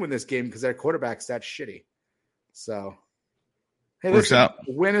can win this game because their quarterback's that shitty. So, hey, works out.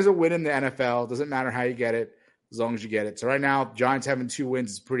 A win is a win in the NFL. Doesn't matter how you get it, as long as you get it. So right now, Giants having 2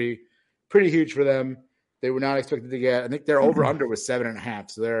 wins is pretty huge for them. They were not expected to get. I think their over under was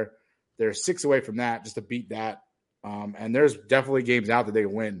 7.5. So they're 6 away from that, just to beat that. And there's definitely games out that they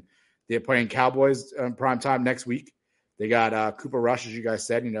can win. They're playing Cowboys prime time next week. They got Cooper Rush, as you guys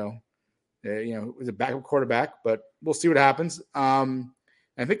said. Is a backup quarterback, but we'll see what happens. I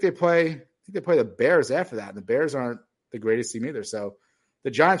think they play the Bears after that. And the Bears aren't the greatest team either. So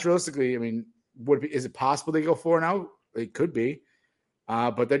the Giants, realistically, I mean, is it possible they go 4-0? It could be.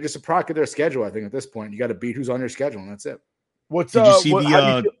 But they're just a product of their schedule, I think, at this point. You got to beat who's on your schedule, and that's it. Did you see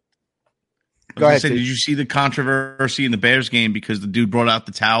Go ahead. Did you see the controversy in the Bears game because the dude brought out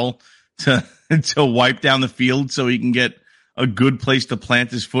the towel to wipe down the field so he can get a good place to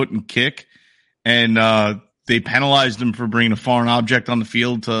plant his foot and kick? And they penalized him for bringing a foreign object on the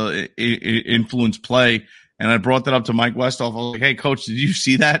field to influence play. And I brought that up to Mike Westhoff. I was like, hey, coach, did you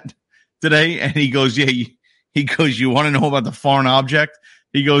see that today? And he goes, yeah. He goes, you want to know about the foreign object?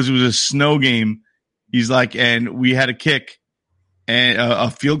 He goes, it was a snow game. He's like, and we had a kick and a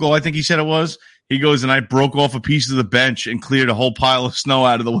field goal, I think he said it was. He goes, and I broke off a piece of the bench and cleared a whole pile of snow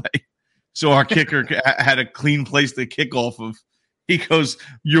out of the way. So our kicker had a clean place to kick off of. He goes,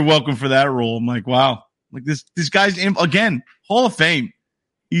 you're welcome for that rule. I'm like, wow. Like this guy's, again, Hall of Fame.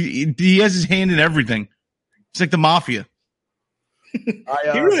 He has his hand in everything. It's like the mafia.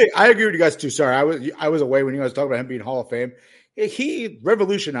 I agree with you guys too. Sorry, I was away when you guys talked about him being Hall of Fame. He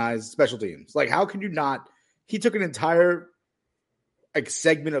revolutionized special teams. Like, how can you not? He took an entire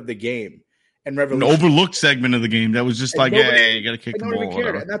segment of the game and an overlooked segment of the game that was just like, hey, you got to kick the ball.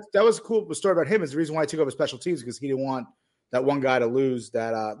 And that was a cool story about him. Is the reason why he took over special teams because he didn't want that one guy to lose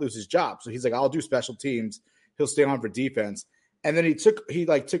his job. So he's like, I'll do special teams. He'll stay on for defense. And then he took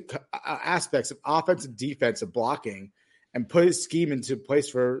aspects of offense and defense and blocking and put his scheme into place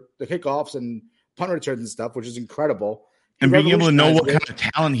for the kickoffs and punt returns and stuff, which is incredible. And being able to know what kind of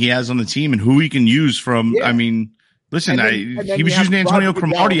talent he has on the team and who he can use from, I mean, listen, he was using Antonio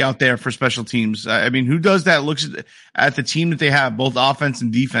Cromartie out there for special teams. I mean, who does that? Looks at the team that they have, both offense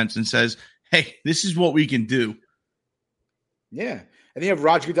and defense, and says, hey, this is what we can do. Yeah. And then you have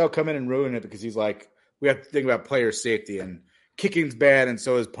Roger Goodell come in and ruin it because he's like, we have to think about player safety, and kicking's bad, and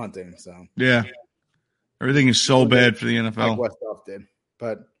so is punting. So yeah. Everything is so bad for the NFL. Like Westhoff did.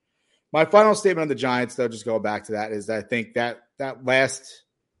 But My final statement on the Giants, though, just going back to that, is that I think that last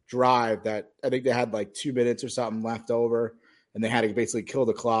drive that I think they had like 2 minutes or something left over, and they had to basically kill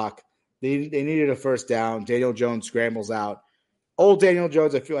the clock. They needed a first down. Daniel Jones scrambles out. Old Daniel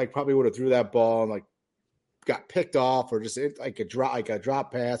Jones, I feel like probably would have threw that ball and like got picked off, or just like a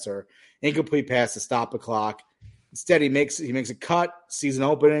drop pass or incomplete pass to stop the clock. Instead, he makes a cut, season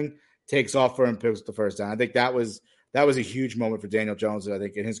opening, takes off for him, picks the first down. I think that was a huge moment for Daniel Jones. I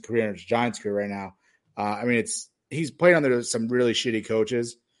think in his career, in his Giants career right now. I mean, he's played under some really shitty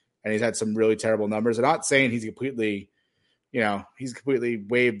coaches, and he's had some really terrible numbers. I'm not saying he's completely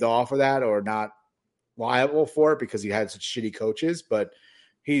waved off of that or not liable for it because he had such shitty coaches, but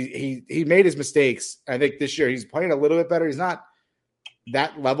he made his mistakes. I think this year he's playing a little bit better. He's not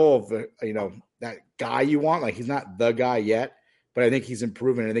that level of that guy you want. Like, he's not the guy yet, but I think he's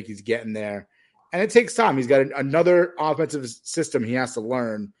improving. I think he's getting there, and it takes time. He's got another offensive system he has to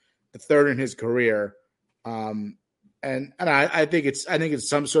learn, the third in his career. And I think it's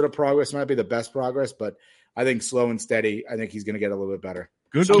some sort of progress. It might be the best progress, but I think slow and steady. I think he's going to get a little bit better.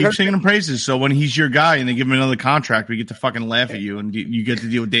 Good. So keep singing him praises. So when he's your guy and they give him another contract, we get to fucking laugh at you, and you get to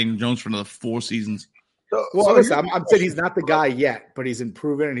deal with Daniel Jones for another 4 seasons. Listen, I'm saying he's not the guy yet, but he's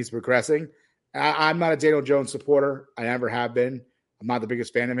improving and he's progressing. I'm not a Daniel Jones supporter. I never have been. I'm not the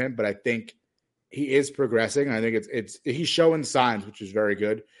biggest fan of him, but I think he is progressing. I think he's showing signs, which is very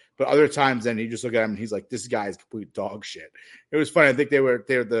good. But other times, then you just look at him and he's like, this guy is complete dog shit. It was funny. I think they were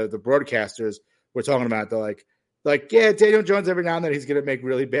the broadcasters were talking about it. They're like, yeah, Daniel Jones, every now and then he's going to make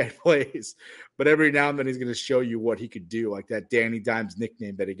really bad plays, but every now and then he's going to show you what he could do, like that Danny Dimes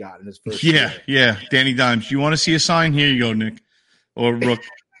nickname that he got in his first year. Yeah, Danny Dimes. You want to see a sign? Here you go, Nick. Or Rook.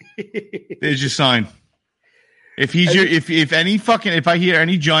 There's your sign. If he's if I hear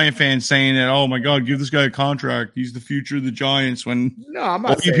any Giant fans saying that, oh my God, give this guy a contract, he's the future of the Giants, when I'm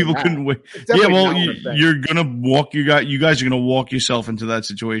not saying people that. couldn't wait. Yeah, well, you're gonna walk. You guys are gonna walk yourself into that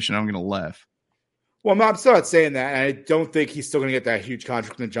situation. I'm gonna laugh. Well, I'm still not saying that. And I don't think he's still going to get that huge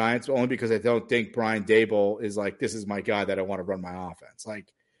contract from the Giants, only because I don't think Brian Daboll is like, this is my guy that I want to run my offense.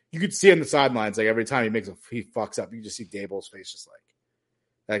 Like, you could see on the sidelines, like every time he fucks up, you just see Daboll's face just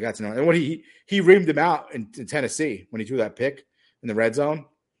like that's annoying. And when he reamed him out in Tennessee when he threw that pick in the red zone,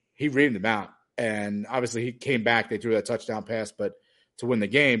 he reamed him out. And obviously he came back. They threw that touchdown pass, but to win the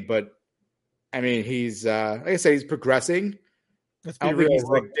game. But I mean, he's like I say, he's progressing. Let's be real.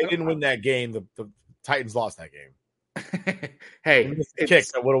 They didn't win that game. The Titans lost that game. Hey, kick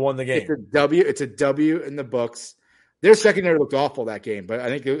that would have won the game. It's a W in the books. Their secondary looked awful that game, but I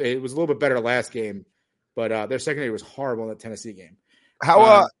think it was a little bit better last game. But their secondary was horrible in the Tennessee game.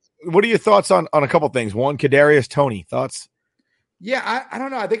 What are your thoughts on a couple things? One, Kadarius Toney, thoughts? Yeah, I don't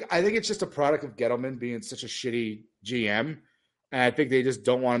know. I think it's just a product of Gettleman being such a shitty GM, and I think they just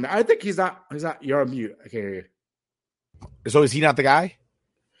don't want him. I think he's not. You're on mute. I can't hear you. So is he not the guy?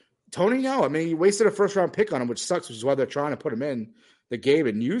 Toney, no. I mean, you wasted a first-round pick on him, which sucks, which is why they're trying to put him in the game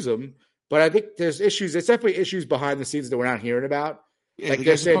and use him. But I think there's issues. There's definitely issues behind the scenes that we're not hearing about. Yeah, like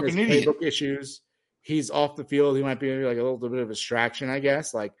they're saying there's playbook issues. He's off the field. He might be like a little bit of a distraction, I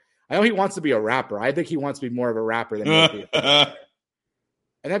guess. Like, I know he wants to be a rapper. I think he wants to be more of a rapper than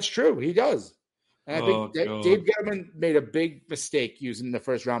and that's true. He does. And I think Dave Gettleman made a big mistake using the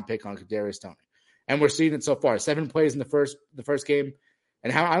first-round pick on Kadarius Toney. And we're seeing it so far. 7 plays in the first game.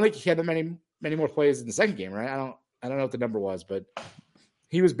 And I don't think he had many more plays in the second game, right? I don't know what the number was, but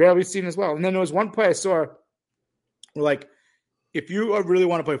he was barely seen as well. And then there was one play I saw where, like, if you really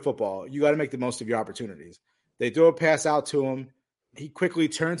want to play football, you got to make the most of your opportunities. They throw a pass out to him. He quickly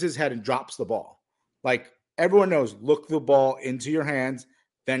turns his head and drops the ball. Like, everyone knows, look the ball into your hands,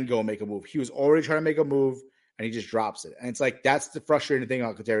 then go make a move. He was already trying to make a move, and he just drops it. And it's like, that's the frustrating thing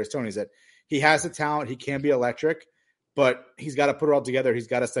about Kadarius Toney, is that he has the talent. He can be electric, but he's got to put it all together. He's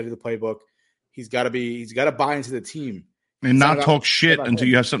got to study the playbook. He's got to buy into the team and not talk shit until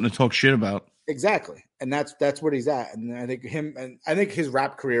you have something to talk shit about. Exactly. And that's where he's at. And I think his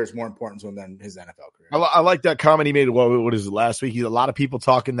rap career is more important to him than his NFL career. I like that comment he made. What is it, last week? He's a lot of people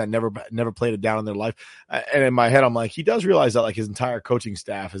talking that never played it down in their life. And in my head, I'm like, he does realize that like his entire coaching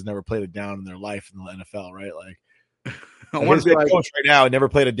staff has never played it down in their life in the NFL, right? Like, I want to be coach right now and never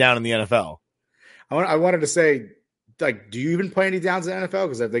played it down in the NFL. I wanted to say, like, do you even play any downs in the NFL?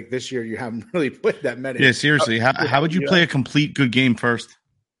 Because I think this year you haven't really played that many. Yeah, seriously. How would you play a complete good game first?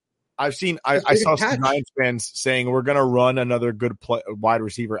 I saw some Giants fans saying we're going to run another good wide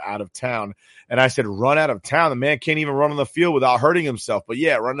receiver out of town. And I said, run out of town? The man can't even run on the field without hurting himself. But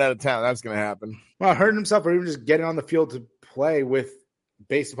yeah, run out of town. That's going to happen. Well, hurting himself or even just getting on the field to play with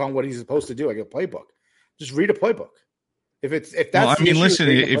based upon what he's supposed to do, like a playbook. Just read a playbook. If that's Well, I the mean, issue, listen,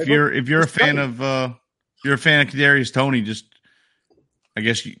 if if you're a fan of Kadarius Toney, just I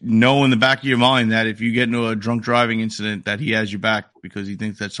guess you know in the back of your mind that if you get into a drunk driving incident, that he has your back because he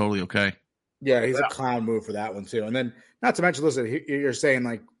thinks that's totally okay. Yeah, he's a clown move for that one too. And then, not to mention, listen, you're saying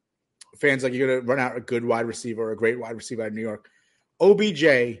like fans like you're going to run out a good wide receiver or a great wide receiver out of New York.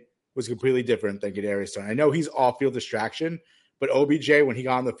 OBJ was completely different than Kadarius Toney. I know he's off-field distraction, but OBJ, when he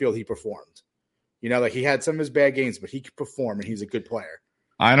got on the field, he performed. You know, like he had some of his bad games, but he could perform, and he's a good player.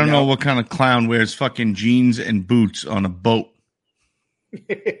 I don't know what kind of clown wears fucking jeans and boots on a boat.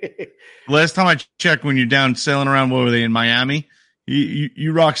 Last time I checked, when you're down sailing around, what were they in Miami?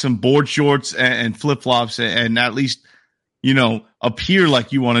 You rock some board shorts and flip flops, and at least appear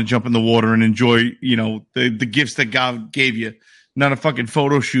like you want to jump in the water and enjoy the gifts that God gave you. Not a fucking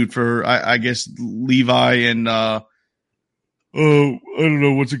photo shoot for I guess Levi and I don't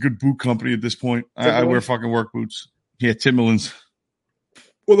know what's a good boot company at this point. I wear fucking work boots. Yeah, Timberlands.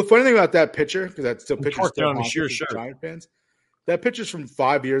 Well, the funny thing about that picture, because that's still picture on the sheer shirt. Giant fans. That picture's from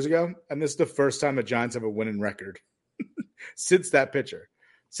 5 years ago, and this is the first time the Giants have a winning record since that picture,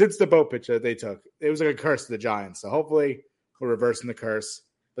 since the boat picture that they took. It was like a curse to the Giants. So hopefully we're reversing the curse.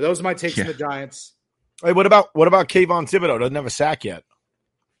 But those are my takes on the Giants. Hey, what about Kayvon Thibodeau? Doesn't have a sack yet.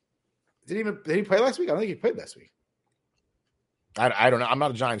 Did he play last week? I don't think he played last week. I don't know. I'm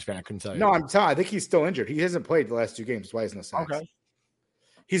not a Giants fan. I couldn't tell you. No, I think he's still injured. He hasn't played the last 2 games. That's why he's no sacks. Okay.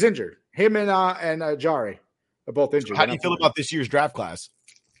 He's injured. Him and Jari are both injured. How do you feel about this year's draft class?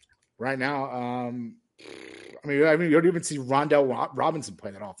 Right now, I mean, you don't even see Rondell Robinson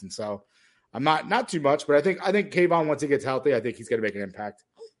play that often, so I'm not too much. But I think Kayvon, once he gets healthy, I think he's going to make an impact.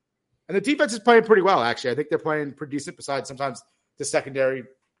 And the defense is playing pretty well, actually. I think they're playing pretty decent. Besides, sometimes the secondary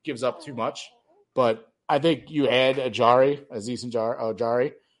gives up too much. But I think you add Azeez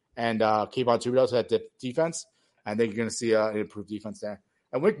Jari, and Kayvon Thibodeau to that defense, and I think you're going to see an improved defense there.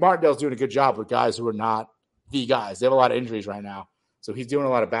 And Wink Martindale's doing a good job with guys who are not the guys. They have a lot of injuries right now, so he's doing a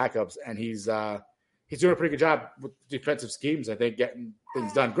lot of backups, and he's doing a pretty good job with defensive schemes. I think getting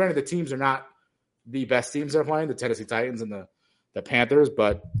things done. Granted, the teams are not the best teams they're playing, the Tennessee Titans and the Panthers,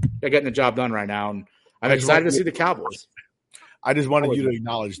 but they're getting the job done right now, and I'm excited to see the Cowboys. I just wanted you to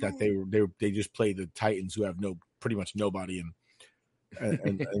acknowledge that they just played the Titans, who have pretty much nobody, and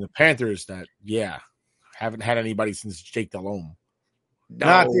the Panthers that haven't had anybody since Jake Delhomme.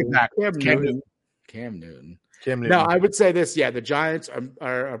 Cam Newton. No, I would say this. Yeah, the Giants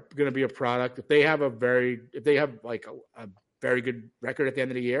are going to be a product. If they have like a very good record at the end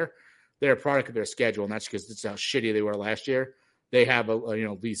of the year, they're a product of their schedule, and that's because it's how shitty they were last year. They have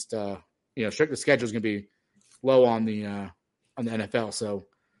at least the schedule is going to be low on the NFL, so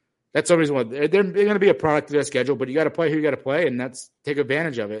that's the reason why they're going to be a product of their schedule. But you got to play who you got to play, and that's take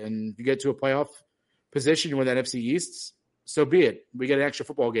advantage of it. And if you get to a playoff position with NFC East, so be it. We get an extra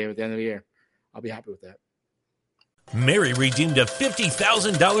football game at the end of the year. I'll be happy with that. Mary redeemed a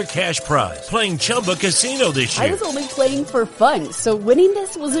 $50,000 cash prize playing Chumba Casino this year. I was only playing for fun, so winning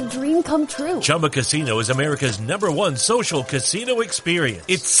this was a dream come true. Chumba Casino is America's #1 social casino experience.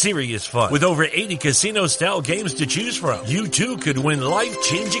 It's serious fun. With over 80 casino-style games to choose from, you too could win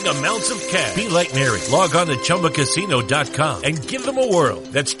life-changing amounts of cash. Be like Mary. Log on to ChumbaCasino.com and give them a whirl.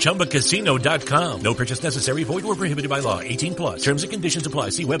 That's ChumbaCasino.com. No purchase necessary. Void or prohibited by law. 18+. Terms and conditions apply.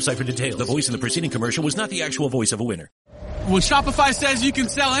 See website for details. The voice in the preceding commercial was not the actual voice of a winner. When Shopify says you can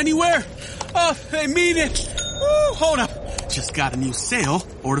sell anywhere, they mean it. Woo, hold up. Just got a new sale.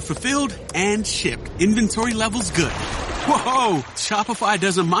 Order fulfilled and shipped. Inventory level's good. Whoa, Shopify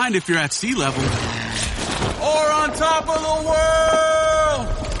doesn't mind if you're at sea level. Or on top of the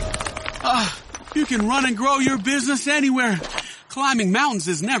world. You can run and grow your business anywhere. Climbing mountains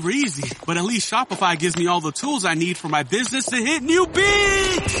is never easy, but at least Shopify gives me all the tools I need for my business to hit new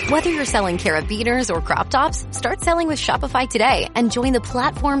peaks. Whether you're selling carabiners or crop tops, start selling with Shopify today and join the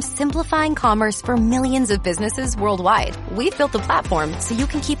platform simplifying commerce for millions of businesses worldwide. We've built the platform so you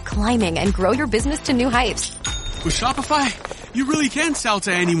can keep climbing and grow your business to new heights. With Shopify, you really can sell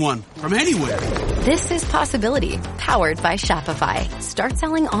to anyone, from anywhere. This is Possibility, powered by Shopify. Start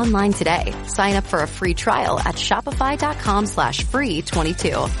selling online today. Sign up for a free trial at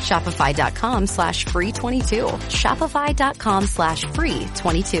shopify.com/free22. Shopify.com/free22.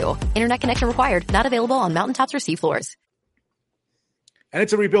 Shopify.com/free22. Internet connection required. Not available on mountaintops or seafloors. And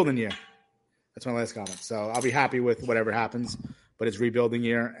it's a rebuilding year. That's my last comment. So I'll be happy with whatever happens, but it's rebuilding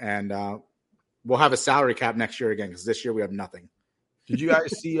year, and we'll have a salary cap next year again, because this year we have nothing. Did you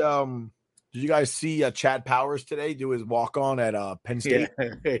guys see? Did you guys see Chad Powers today do his walk on at Penn State?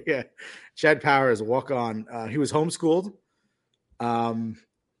 Yeah. Chad Powers walk on. He was homeschooled.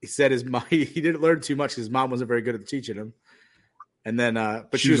 He said he didn't learn too much. His mom wasn't very good at teaching him. And then,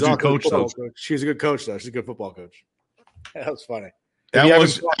 but She she was was a also good coach, though. coach. She was a good coach, though. She's a good football coach. That was funny. That If you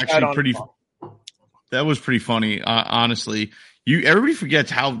was haven't caught actually on- pretty. That was pretty funny. Honestly, everybody forgets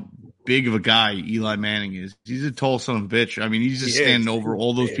how big of a guy Eli Manning is. He's a tall son of a bitch. I mean, he's just standing over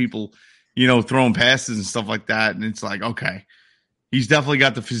all those people, throwing passes and stuff like that. And it's like, okay, he's definitely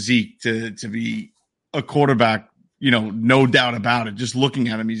got the physique to be a quarterback. No doubt about it. Just looking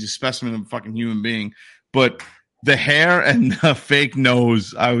at him, he's a specimen of a fucking human being. But the hair and the fake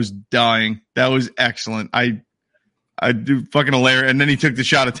nose, I was dying. That was excellent. I do fucking hilarious. And then he took the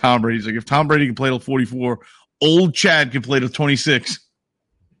shot at Tom Brady. He's like, if Tom Brady can play till 44, old Chad can play till 26.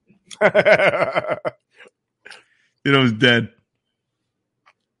 It was dead.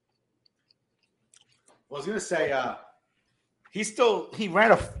 I was gonna say, he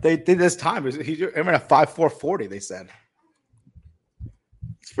ran they did this time. He ran a 5.440. They said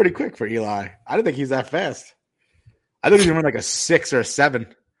it's pretty quick for Eli. I didn't think he's that fast. I think he's gonna run like a 6 or a 7.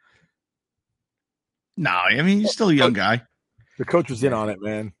 No, I mean he's still a young guy. The coach was in on it,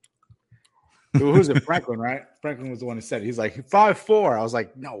 man. Who's it? Franklin, right? Franklin was the one who said it. He's like 5'4". I was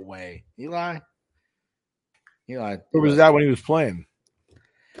like, no way, Eli. Where was that when he was playing?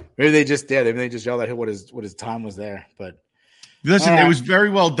 Maybe they just did. Maybe they just yelled at him what his time was there. But listen, it was very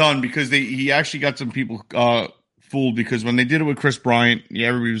well done because he actually got some people fooled because when they did it with Chris Bryant,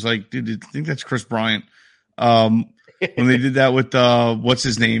 everybody was like, dude, I think that's Chris Bryant. When they did that with what's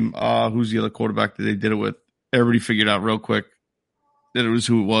his name? Who's the other quarterback that they did it with? Everybody figured out real quick that it was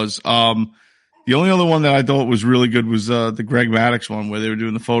who it was. The only other one that I thought was really good was the Greg Maddux one where they were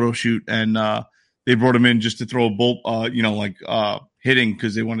doing the photo shoot and they brought him in just to throw a bolt, hitting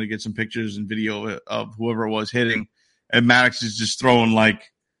because they wanted to get some pictures and video of whoever it was hitting. And Maddux is just throwing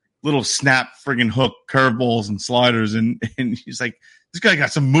like little snap friggin' hook curveballs and sliders. And he's like, this guy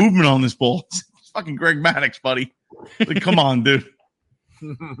got some movement on this ball. It's fucking Greg Maddux, buddy. Like, come on, dude.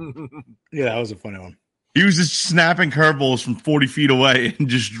 Yeah, that was a funny one. He was just snapping curveballs from 40 feet away and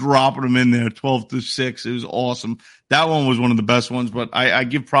just dropping them in there 12-6. It was awesome. That one was one of the best ones, but I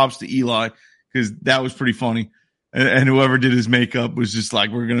give props to Eli because that was pretty funny. And whoever did his makeup was just like,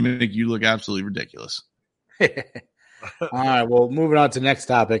 we're going to make you look absolutely ridiculous. All right, well, moving on to the next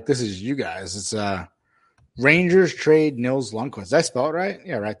topic. This is you guys. It's Rangers trade Nils Lundkvist. Did I spell it right?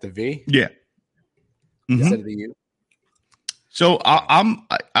 Yeah, right. The V. Yeah. Instead of the U. So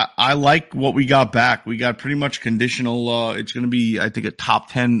I like what we got back. We got pretty much conditional. It's going to be, I think, a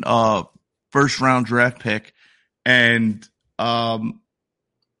top 10 first round draft pick, and I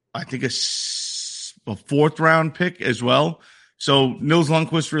think a fourth round pick as well. So Nils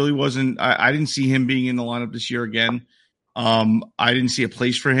Lundkvist really wasn't. I didn't see him being in the lineup this year again. I didn't see a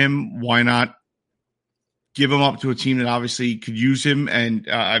place for him. Why not give him up to a team that obviously could use him? And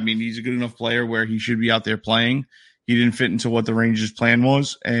I mean, he's a good enough player where he should be out there playing. He didn't fit into what the Rangers' plan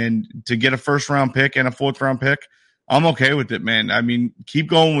was. And to get a first-round pick and a fourth-round pick, I'm okay with it, man. I mean, keep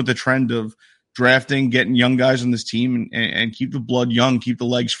going with the trend of drafting, getting young guys on this team, and keep the blood young, keep the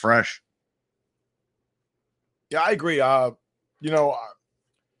legs fresh. Yeah, I agree.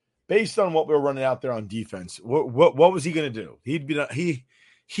 Based on what we're running out there on defense, what was he going to do?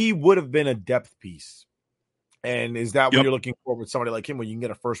 He would have been a depth piece. And is that what you're looking for with somebody like him where you can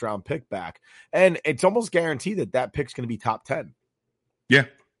get a first-round pick back? And it's almost guaranteed that pick's going to be top 10. Yeah,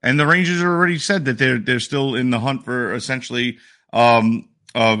 and the Rangers already said that they're still in the hunt for essentially a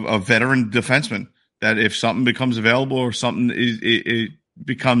veteran defenseman, that if something becomes available or something it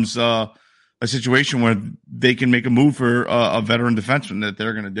becomes a situation where they can make a move for a veteran defenseman, that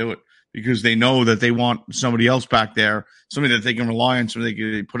they're going to do it because they know that they want somebody else back there, somebody that they can rely on, somebody they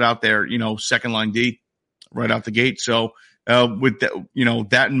can put out there, second-line D. Right out the gate. So with that,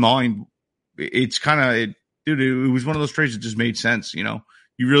 that in mind, it's kind of, it was one of those trades that just made sense. You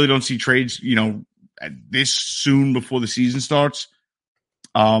really don't see trades, this soon before the season starts.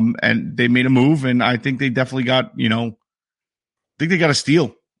 And they made a move, and I think they definitely got, they got a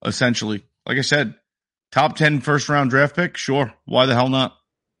steal essentially. Like I said, top 10 first round draft pick. Sure. Why the hell not?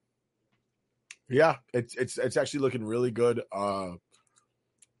 Yeah. It's actually looking really good.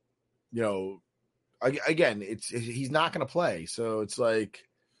 Again, he's not going to play, so it's like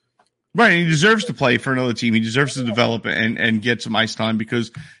right. He deserves to play for another team. He deserves to develop and get some ice time because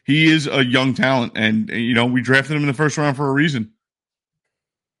he is a young talent, and we drafted him in the first round for a reason.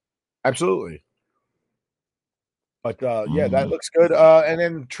 Absolutely. But that looks good. And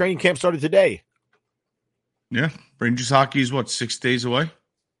then training camp started today. Yeah, Rangers hockey is 6 days away.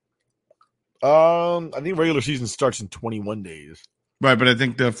 I think regular season starts in 21 days. Right, but I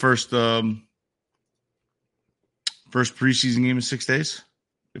think the first preseason game is 6 days,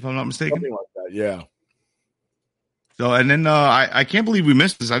 if I'm not mistaken. Something like that, yeah. So, and then I can't believe we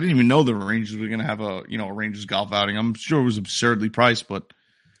missed this. I didn't even know the Rangers were going to have a Rangers golf outing. I'm sure it was absurdly priced, but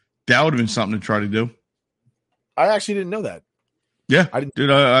that would have been something to try to do. I actually didn't know that. Yeah,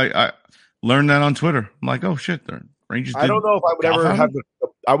 I learned that on Twitter. I'm like, oh shit, the Rangers. I don't know if I would ever have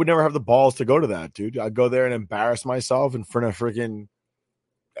I would never have the balls to go to that, dude. I'd go there and embarrass myself in front of freaking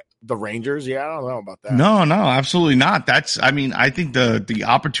the Rangers. Yeah, I don't know about that. No, absolutely not. I think the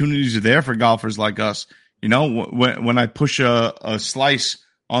opportunities are there for golfers like us. You know, when I push a slice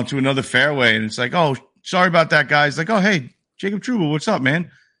onto another fairway and it's like, oh, sorry about that, guys. Like, oh, hey, Jacob Trouba, what's up,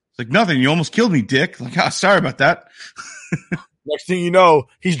 man? It's like, nothing. You almost killed me, dick. Like, oh, sorry about that. Next thing you know,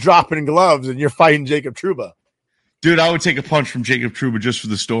 he's dropping gloves and you're fighting Jacob Trouba. Dude, I would take a punch from Jacob Trouba just for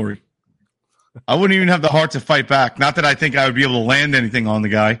the story. I wouldn't even have the heart to fight back. Not that I think I would be able to land anything on the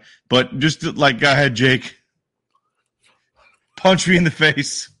guy, but just to, like, go ahead, Jake. Punch me in the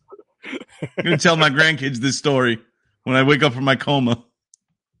face. I'm going to tell my grandkids this story when I wake up from my coma.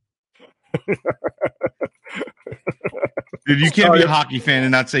 Dude, you can't be a hockey fan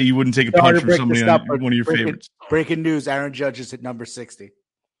and not say you wouldn't take a punch from somebody on one of your favorites. Breaking news, Aaron Judge is at number 60.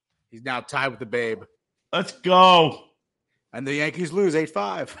 He's now tied with the Babe. Let's go. And the Yankees lose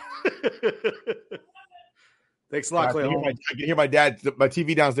 8-5. Thanks a lot, Clay. I can hear my dad. My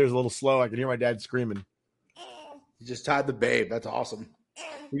TV downstairs is a little slow. I can hear my dad screaming. He just tied the Babe. That's awesome.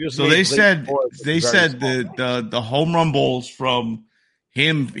 So they said the home run balls from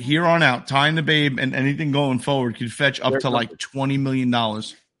him here on out, tying the Babe and anything going forward could fetch up to like $20 million.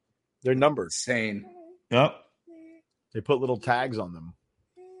 They're numbers. Insane. Yep. They put little tags on them.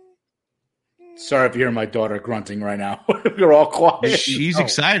 Sorry if you're my daughter grunting right now. We're all quiet. She's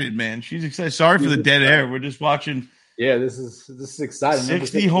excited, man. She's excited. Sorry for the dead air. We're just watching. Yeah, this is exciting.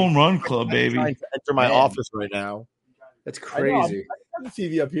 60 home run club, baby. I'm trying to enter my office right now. That's crazy. I have the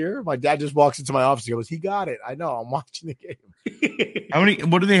TV up here. My dad just walks into my office. He goes, "He got it." I know. I'm watching the game. How many?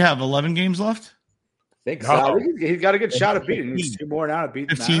 What do they have? 11 games left? I think so. He's got a good shot at beating. He's 2 more now to beat.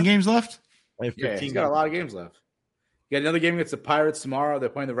 15 games left. Yeah, he's got a lot of games left. He got another game against the Pirates tomorrow. They're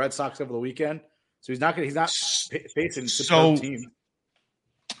playing the Red Sox over the weekend, so he's not facing superb team.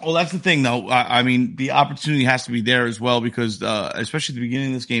 Well, that's the thing, though. I mean, the opportunity has to be there as well because, especially at the beginning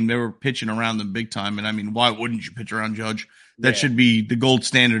of this game, they were pitching around them big time. And I mean, why wouldn't you pitch around Judge? That should be the gold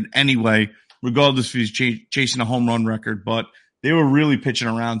standard anyway, regardless if he's chasing a home run record. But they were really pitching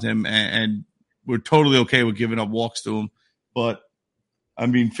around him, and we're totally okay with giving up walks to him. But I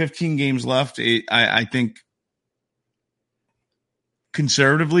mean, 15 games left. I think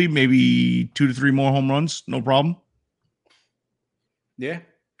conservatively, maybe 2 to 3 more home runs, no problem. Yeah,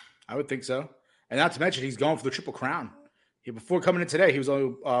 I would think so. And not to mention, he's going for the Triple Crown. Before coming in today, he was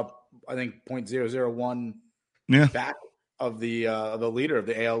only, I think, 0.001 back of the leader, of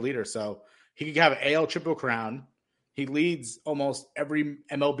the AL leader. So he could have an AL Triple Crown. He leads almost every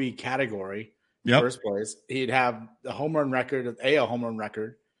MLB category. First place. He'd have the home run record, the AL home run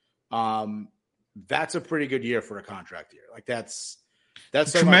record. That's a pretty good year for a contract year. Like that's a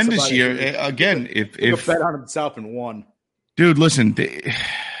tremendous year. Again, if bet on himself and won. Dude, listen,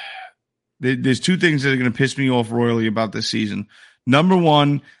 there's 2 things that are going to piss me off royally about this season. Number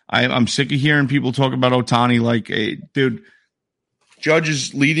one, I'm sick of hearing people talk about Ohtani like, hey, dude, Judge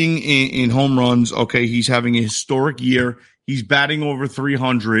is leading in home runs. Okay, he's having a historic year. He's batting over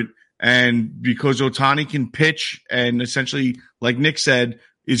 300. And because Ohtani can pitch and essentially, like Nick said,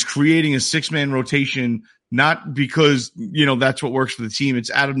 is creating a 6-man rotation, not because, that's what works for the team. It's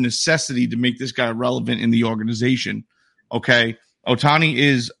out of necessity to make this guy relevant in the organization. Okay, Ohtani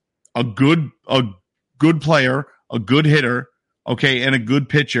is a good player, a good hitter, okay, and a good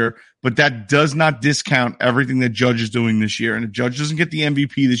pitcher, but that does not discount everything that Judge is doing this year. And if Judge doesn't get the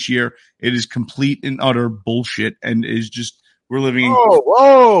MVP this year, it is complete and utter bullshit and is just we're living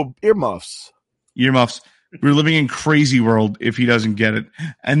in earmuffs. We're living in crazy world if he doesn't get it.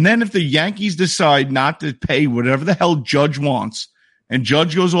 And then if the Yankees decide not to pay whatever the hell Judge wants and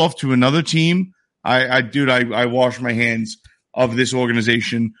Judge goes off to another team, I wash my hands of this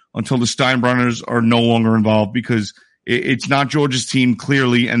organization until the Steinbrenners are no longer involved because it's not George's team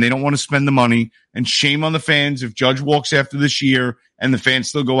clearly, and they don't want to spend the money. And shame on the fans if Judge walks after this year and the fans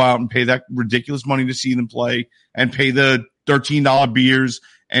still go out and pay that ridiculous money to see them play and pay the $13 beers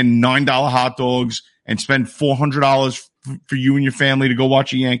and $9 hot dogs and spend $400 for you and your family to go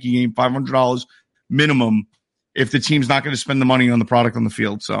watch a Yankee game, $500 minimum if the team's not going to spend the money on the product on the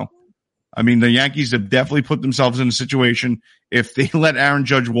field. So, I mean, the Yankees have definitely put themselves in a situation. If they let Aaron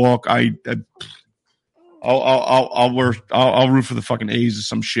Judge walk, I'll root for the fucking A's or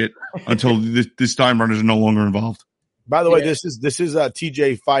some shit until this Steinbrenners are no longer involved. By the way, this is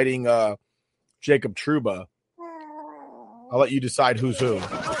TJ fighting Jacob Trouba. I'll let you decide who's who.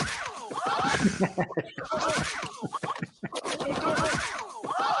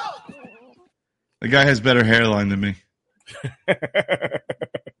 The guy has better hairline than me.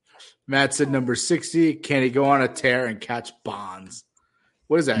 Matt said number 60. Can he go on a tear and catch Bonds?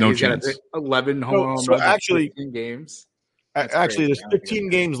 What is that? No He's chance. got 11 home runs So in actually, 15 games. Actually, there's 15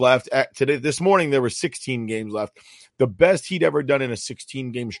 games left. Today, this morning, there were 16 games left. The best he'd ever done in a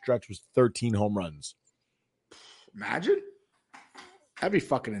 16-game stretch was 13 home runs. Imagine. That'd be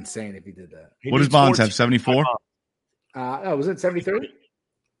fucking insane if he did that. What does Bonds have, 74? Was it 73?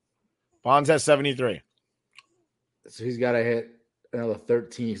 Bonds has 73. So he's got to hit another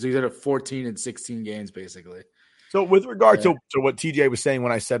 13. So he's at 14 in 16 games, basically. So with regard to what TJ was saying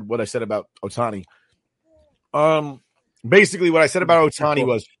when I said what I said about Ohtani, basically what I said about Ohtani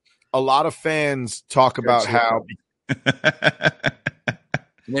was a lot of fans talk about how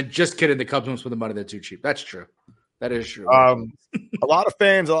and then just kidding, the Cubs won't spend the money, they're too cheap. That's true. That is true. A lot of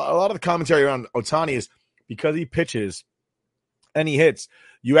fans, a lot of the commentary around Ohtani is because he pitches and he hits,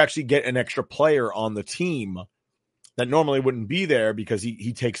 you actually get an extra player on the team that normally wouldn't be there because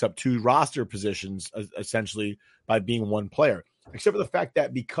he takes up two roster positions essentially by being one player. Except for the fact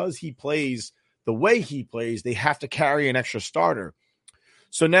that because he plays the way he plays, they have to carry an extra starter.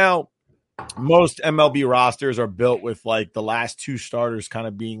 So now most MLB rosters are built with like the last two starters kind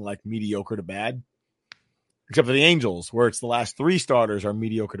of being like mediocre to bad. Except for the Angels, where it's the last three starters are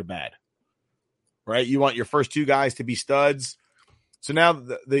mediocre to bad. Right? You want your first two guys to be studs. So now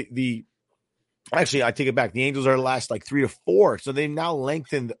the actually, I take it back. The Angels are the last like 3 to 4. So they've now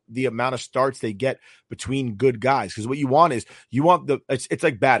lengthened the amount of starts they get between good guys. Because what you want is it's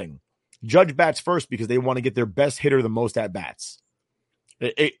like batting. Judge bats first because they want to get their best hitter the most at bats.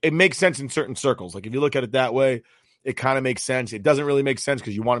 It makes sense in certain circles. Like if you look at it that way, it kind of makes sense. It doesn't really make sense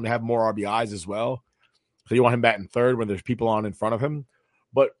because you want him to have more RBIs as well. So you want him batting third when there's people on in front of him.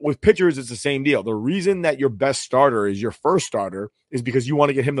 But with pitchers, it's the same deal. The reason that your best starter is your first starter is because you want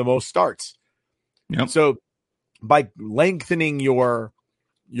to get him the most starts. Yep. So by lengthening your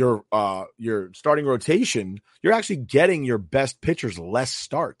starting rotation, you're actually getting your best pitchers less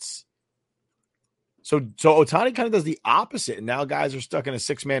starts. So Ohtani kind of does the opposite, and now guys are stuck in a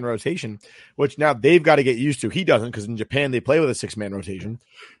 6-man rotation, which now they've got to get used to. He doesn't, because in Japan they play with a 6-man rotation.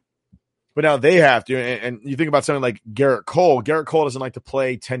 But now they have to, and you think about something like Garrett Cole. Garrett Cole doesn't like to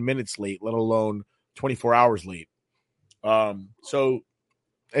play 10 minutes late, let alone 24 hours late. So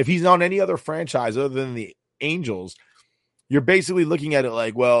if he's on any other franchise other than the Angels, you're basically looking at it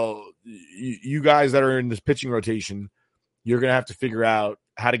like, well, you guys that are in this pitching rotation, you're going to have to figure out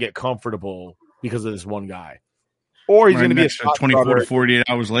how to get comfortable because of this one guy. Or he's going to be a spot 24 starter. to 48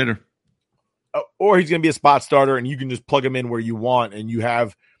 hours later. Or he's going to be a spot starter, and you can just plug him in where you want, and you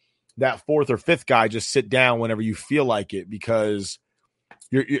have that fourth or fifth guy just sit down whenever you feel like it, because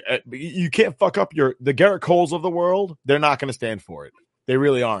you can't fuck up the Garrett Coles of the world. They're not going to stand for it. They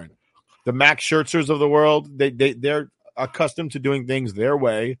really aren't. The Max Scherzers of the world, they're accustomed to doing things their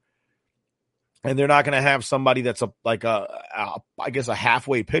way, and they're not going to have somebody that's I guess a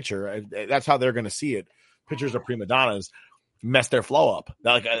halfway pitcher. That's how they're going to see it. Pitchers are prima donnas, mess their flow up.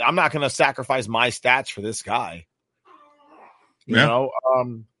 Like, I'm not going to sacrifice my stats for this guy. You know.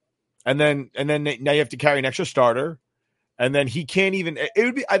 And then now you have to carry an extra starter, and then he can't even.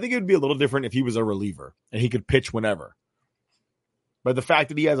 I think it would be a little different if he was a reliever and he could pitch whenever. But the fact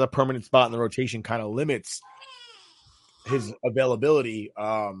that he has a permanent spot in the rotation kind of limits his availability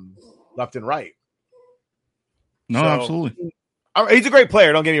left and right. No, absolutely. He's a great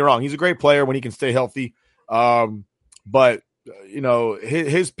player. Don't get me wrong. He's a great player when he can stay healthy. But you know,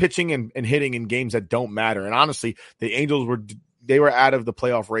 his pitching and hitting in games that don't matter. And honestly, the Angels were out of the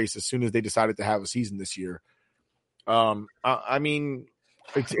playoff race as soon as they decided to have a season this year. I mean,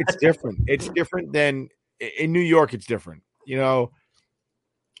 it's different. It's different than in New York. It's different. You know,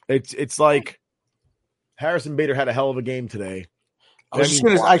 it's like Harrison Bader had a hell of a game today. I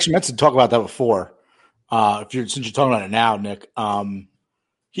actually meant to talk about that before. Since you're talking about it now, Nick,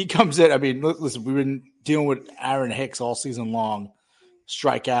 he comes in. I mean, listen, we've been dealing with Aaron Hicks all season long,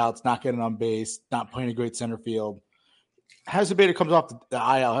 strikeouts, not getting on base, not playing a great center field. Harrison Bader comes off the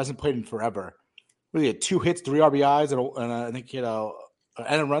IL, hasn't played in forever. Really had 2 hits, 3 RBIs, and I think he had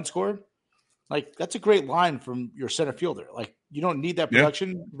and a run scored. Like, that's a great line from your center fielder. Like, you don't need that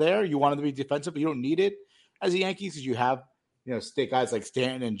production there. You want him to be defensive, but you don't need it as the Yankees, because you have, state guys like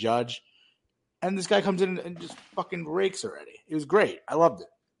Stanton and Judge. And this guy comes in and just fucking rakes already. It was great. I loved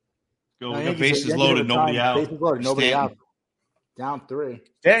it. Bases loaded, nobody out. Bases loaded, nobody out. Down 3.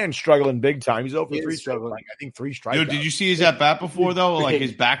 Stanton's struggling big time. He's over 3 struggling. I think 3 strikeouts. Yo, did you see his at bat before though? Like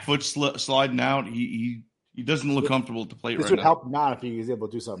his back foot sliding out. He He doesn't look comfortable at the plate This right would now. help him out if he was able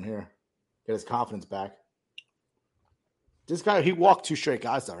to do something here, get his confidence back. This guy, he walked 2 straight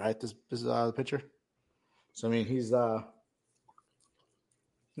guys, though, right? This is the pitcher. So I mean, he's not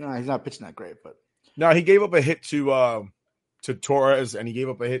pitching that great, but no, he gave up a hit to Torres, and he gave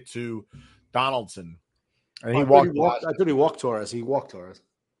up a hit to Donaldson, and I thought he walked Torres. He walked Torres.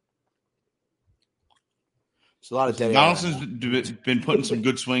 It's a lot of dead. Donaldson's been putting some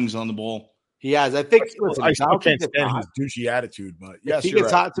good swings on the ball. He has. I think. Listen, I still can't stand his douchey attitude, but yes, if he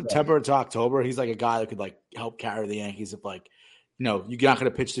gets hot September into October, he's like a guy that could like help carry the Yankees. If you're not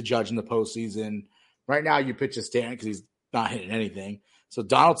going to pitch to Judge in the postseason. Right now, you pitch to Stanton because he's not hitting anything. So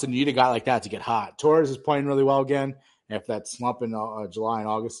Donaldson, you need a guy like that to get hot. Torres is playing really well again after that slump in July and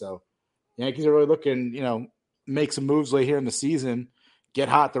August. So Yankees are really looking, make some moves late here in the season, get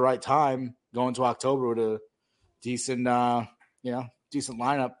hot at the right time, go into October with a decent, decent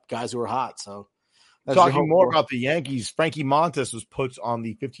lineup, guys who are hot. So talking more about the Yankees, Frankie Montas was put on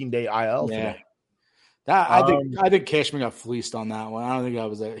the 15-day IL today. I think Cashman got fleeced on that one. I don't think I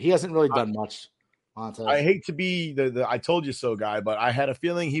was there. He hasn't really done much. Montas. I hate to be the I told you so guy, but I had a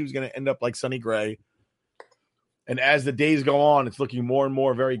feeling he was going to end up like Sonny Gray. And as the days go on, it's looking more and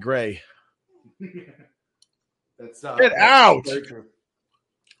more very gray. Get out!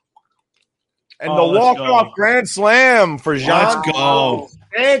 And the walk-off grand slam for John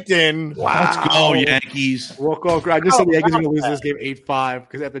Stanton. Wow. Let's go, Yankees. Walk-off. I just said the Yankees are going to lose this game 8-5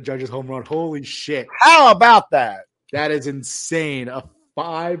 because after Judge's home run. Holy shit. How about that? That is insane. A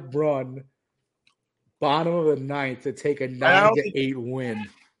 5-run bottom of the ninth to take a 9-8 win.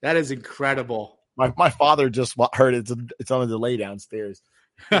 That is incredible. My father just heard it. It's on a delay downstairs.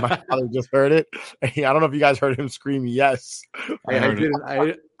 My father just heard it. I don't know if you guys heard him scream yes. I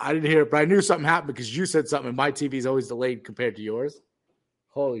didn't hear it, but I knew something happened because you said something. My TV is always delayed compared to yours.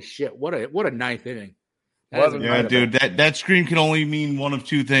 Holy shit. What a ninth inning. Yeah, dude, that scream can only mean one of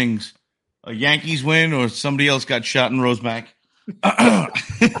two things. A Yankees win or somebody else got shot in Roseback.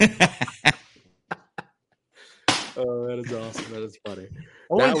 Oh, that is awesome. That is funny.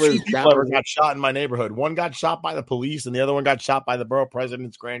 Only 2 people ever got shot in my neighborhood. One got shot by the police, and the other one got shot by the borough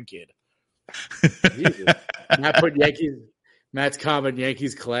president's grandkid. Jesus. Matt put Matt's comment,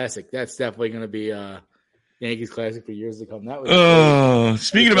 Yankees classic. That's definitely going to be Yankees classic for years to come. That was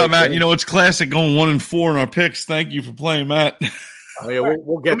speaking about Matt, it's classic going 1-4 in our picks. Thank you for playing, Matt. Oh yeah,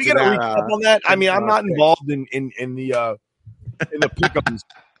 we'll get. Can we get a recap on that? I mean, I'm not involved in the pick'ems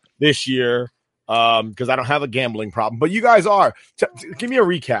this year. Because I don't have a gambling problem, but you guys are. Give me a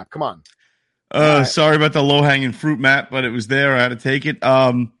recap. Come on. Sorry about the low-hanging fruit, Matt, but it was there. I had to take it.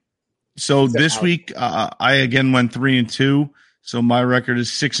 So this week, I again went 3-2. So my record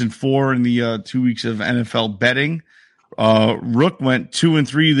is 6-4 in the 2 weeks of NFL betting. Rook went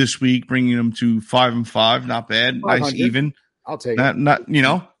 2-3 this week, bringing him to 5-5. Not bad. Nice even. I'll take it.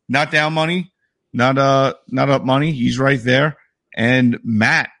 Not down money, not up money. He's right there. And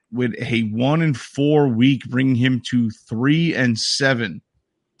Matt, with a 1-4 week, bringing him to 3-7.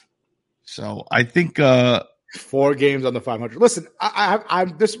 So I think 4 games on the 500. Listen,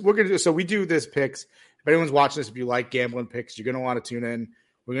 I'm this. We're gonna do so. We do this picks. If anyone's watching this, if you like gambling picks, you're gonna want to tune in.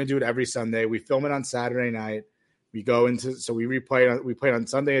 We're gonna do it every Sunday. We film it on Saturday night. We go into we replay it. We play it on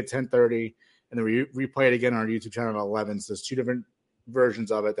Sunday at 10:30, and then we replay it again on our YouTube channel at 11. So there's 2 different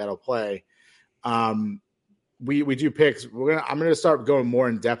versions of it that'll play. We do picks. I'm gonna start going more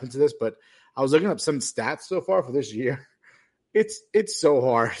in depth into this, but I was looking up some stats so far for this year. It's so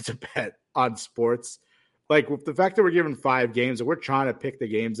hard to bet on sports. Like with the fact that we're given 5 games and we're trying to pick the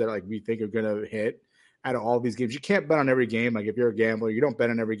games that like we think are gonna hit out of all these games. You can't bet on every game. Like if you're a gambler, you don't bet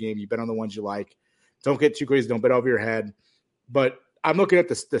on every game. You bet on the ones you like. Don't get too crazy. Don't bet over your head. But I'm looking at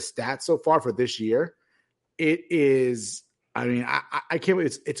the stats so far for this year. It is. I mean, I can't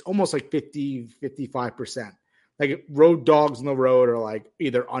believe it's almost like 55%. Like road dogs on the road are like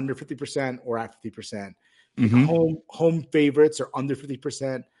either under 50% or at 50%. Mm-hmm. Home favorites are under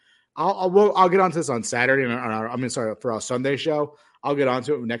 50%. I'll get onto this on Saturday. For our Sunday show. I'll get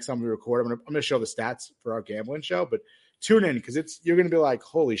onto it next time we record. I'm gonna show the stats for our gambling show. But tune in because you're gonna be like,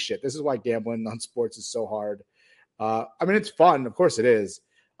 holy shit, this is why gambling on sports is so hard. It's fun, of course it is.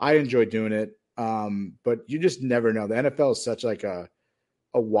 I enjoy doing it, but you just never know. The NFL is such like a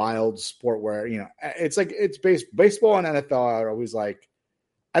wild sport where it's like baseball and NFL are always like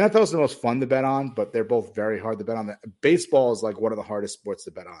NFL is the most fun to bet on, but they're both very hard to bet on. Baseball is like one of the hardest sports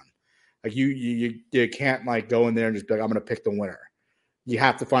to bet on. Like you can't like go in there and just be like, I'm going to pick the winner. You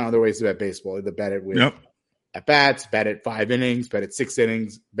have to find other ways to bet baseball. Either bet it with at bats, bet it 5 innings, bet it 6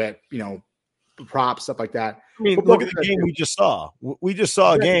 innings, bet props, stuff like that. I mean, look at the game we just saw. We just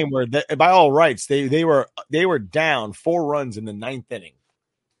saw a game where, by all rights, they were down 4 runs in the 9th inning,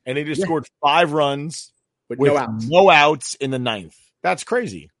 and they just scored 5 runs with no outs in the 9th. That's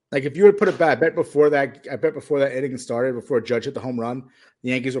crazy. Like if you would put a bet before that, inning started, before Judge hit the home run, the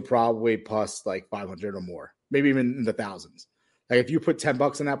Yankees were probably plus like 500 or more, maybe even in the thousands. Like if you put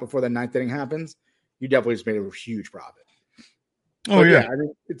 $10 on that before the 9th inning happens, you definitely just made a huge profit. Oh, yeah. I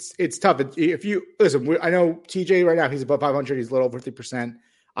mean, it's tough. If you listen, I know TJ right now, he's above 500. He's a little over 50%.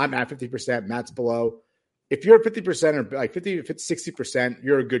 I'm at 50%. Matt's below. If you're at 50% or like 50, 60%,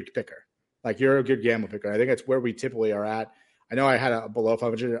 you're a good picker. Like you're a good gamble picker. I think that's where we typically are at. I know I had a below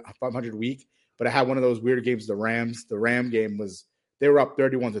 500 week, but I had one of those weird games, the Rams. The Ram game was, they were up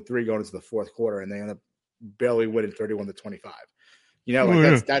 31-3 going into the 4th quarter, and they ended up barely winning 31-25. You know,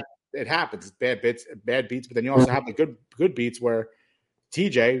 like that. It happens. It's bad beats, but then you also have the good beats where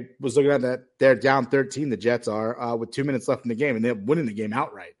TJ was looking at that. They're down 13. The Jets are with 2 minutes left in the game, and they're winning the game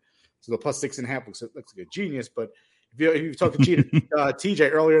outright. So the plus 6.5 looks like a genius. But if you talked to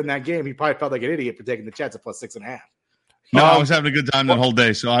TJ earlier in that game, he probably felt like an idiot for taking the Jets at plus 6.5. No, I was having a good time that whole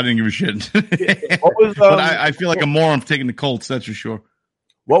day, so I didn't give a shit. But I feel like a moron for taking the Colts. That's for sure.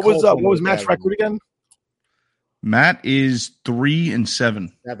 What was Matt's record again? Matt is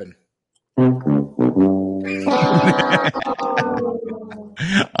 3-7. 7.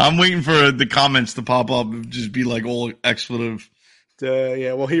 I'm waiting for the comments to pop up and just be like all expletive.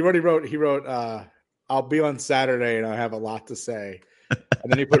 Well, he wrote, I'll be on Saturday and I have a lot to say.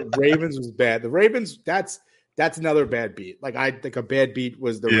 And then he put Ravens was bad. The Ravens, that's another bad beat. Like I think a bad beat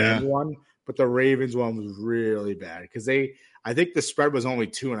was the Rams one, but the Ravens one was really bad because I think the spread was only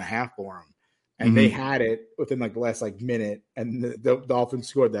 2.5 for them. And they had it within like the last minute, and the Dolphins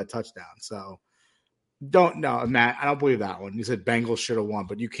scored that touchdown. So don't know, Matt. I don't believe that one. You said Bengals should have won,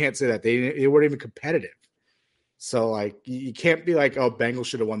 but you can't say that they weren't even competitive. So like you can't be like, oh, Bengals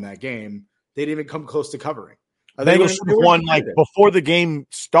should have won that game. They didn't even come close to covering. Bengals should have won like before the game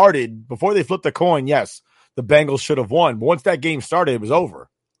started, before they flipped the coin. Yes, the Bengals should have won. But once that game started, it was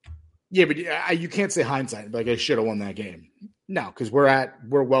over. Yeah, but you can't say hindsight like they should have won that game. No, because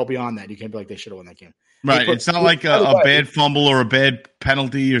we're well beyond that. You can't be like they should have won that game. Right. It's not like a bad fumble or a bad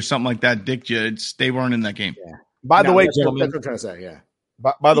penalty or something like that dicked you. They weren't in that game. Yeah. By the way, gentlemen. That's what I'm trying to say, yeah.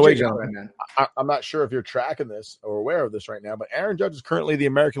 By the way, gentlemen, I'm not sure if you're tracking this or aware of this right now, but Aaron Judge is currently the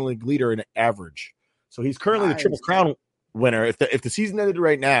American League leader in average. So he's currently the Triple Crown winner. If the season ended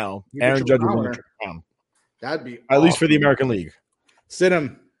right now, Aaron Judge would win the Triple Crown. That'd be at least for the American League. Sit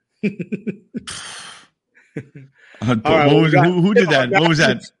him. Who did that? What was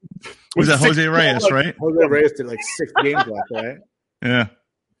that? Was that Jose Reyes, right? Jose Reyes did 6 games left, right? Yeah.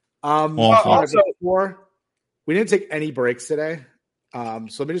 Also, we didn't take any breaks today. So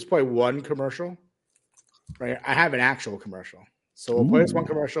let me just play one commercial. Right, I have an actual commercial. So we'll play this one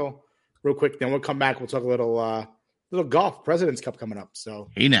commercial real quick. Then we'll come back. We'll talk a little golf. President's Cup coming up. So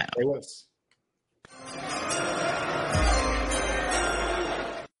hey now. Stay with us.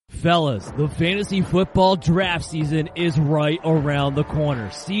 Fellas, the fantasy football draft season is right around the corner.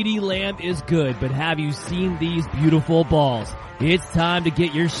 CeeDee Lamb is good, but have you seen these beautiful balls? It's time to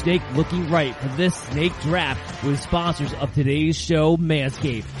get your snake looking right for this snake draft with sponsors of today's show,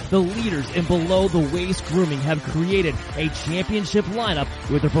 Manscaped. The leaders in below-the-waist grooming have created a championship lineup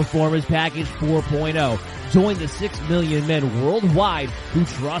with the Performance Package 4.0. Join the 6 million men worldwide who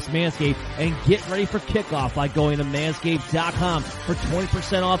trust Manscaped and get ready for kickoff by going to manscaped.com for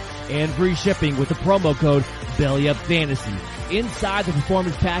 20% off and free shipping with the promo code BellyUpFantasy. Inside the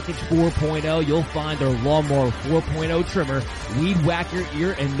Performance Package 4.0, you'll find their Lawnmower 4.0 trimmer, Weed Whacker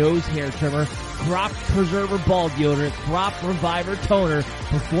ear and nose hair trimmer, Crop Preserver ball deodorant, Crop Reviver toner,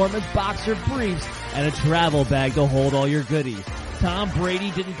 Performance Boxer briefs, and a travel bag to hold all your goodies. Tom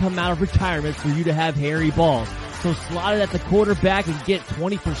Brady didn't come out of retirement for you to have hairy balls. So slot it at the quarterback and get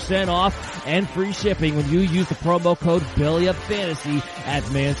 20% off and free shipping when you use the promo code BellyUpFantasy at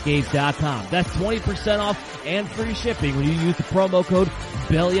Manscaped.com. That's 20% off and free shipping when you use the promo code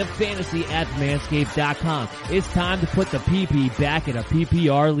BellyUpFantasy at Manscaped.com. It's time to put the PP back in a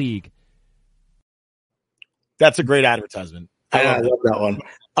PPR league. That's a great advertisement. I love that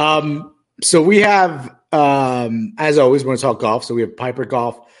one. So we have, as always, we're going to talk golf. So we have Piper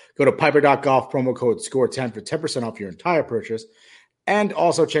Golf. Go to piper.golf, promo code SCORE10 for 10% off your entire purchase. And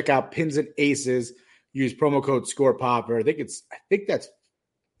also check out Pins and Aces. Use promo code SCOREPOD. I think it's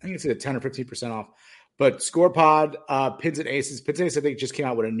a 10 or 15% off. But ScorePod, Pins and Aces. Pins and Aces, I think, just came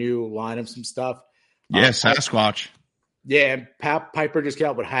out with a new line of some stuff. Yes, Sasquatch. Yeah, and Piper just came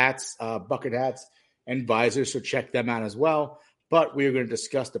out with hats, bucket hats, and visors. So check them out as well. But we are going to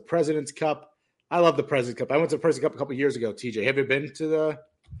discuss the President's Cup. I love the President's Cup. I went to the President's Cup a couple years ago. TJ, have you been to the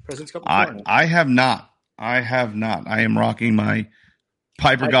President's Cup before? I have not. I am rocking my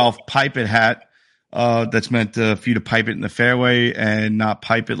Piper Golf Pipe It hat. That's meant for you to pipe it in the fairway and not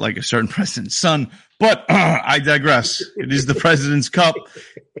pipe it like a certain president's son. But I digress. It is the President's Cup.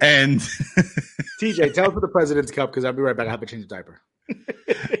 And TJ, tell us for the President's Cup because I'll be right back. I have to change the diaper.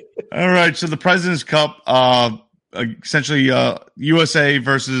 All right. So the President's Cup, essentially USA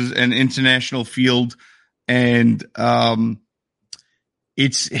versus an international field. And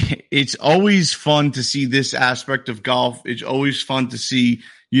it's always fun to see this aspect of golf. It's always fun to see,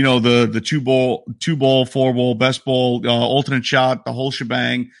 the two ball, 4-ball, best ball, alternate shot, the whole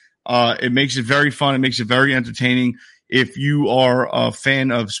shebang. It makes it very fun. It makes it very entertaining. If you are a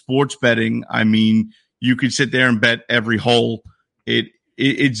fan of sports betting, I mean, you could sit there and bet every hole.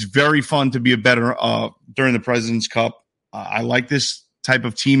 It's very fun to be a bettor during the President's Cup. I like this type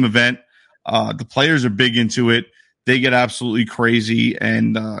of team event. The players are big into it. They get absolutely crazy.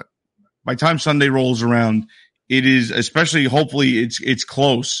 And by the time Sunday rolls around, it is, especially hopefully it's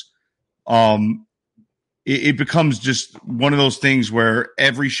close. It becomes just one of those things where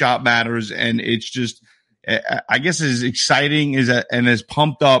every shot matters. And it's just, I guess, as exciting and as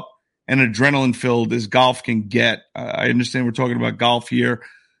pumped up and adrenaline filled as golf can get. I understand we're talking about golf here,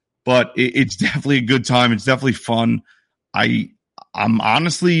 but it's definitely a good time. It's definitely fun. I'm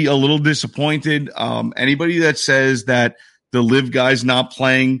honestly a little disappointed. Anybody that says that the live guys not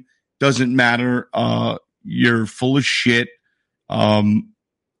playing doesn't matter, you're full of shit.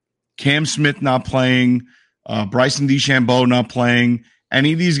 Cam Smith not playing, Bryson DeChambeau not playing.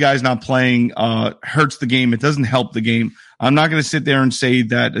 Any of these guys not playing hurts the game. It doesn't help the game. I'm not going to sit there and say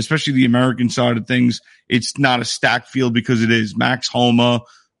that, especially the American side of things, it's not a stacked field because it is. Max Homa,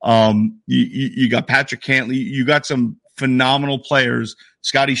 you got Patrick Cantley, you got some phenomenal players,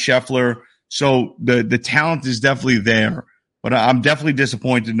 Scotty Scheffler. So the talent is definitely there. But I'm definitely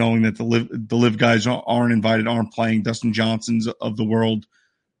disappointed knowing that the live guys aren't invited, aren't playing. Dustin Johnson's of the world.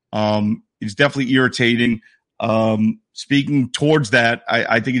 It's definitely irritating. Speaking towards that,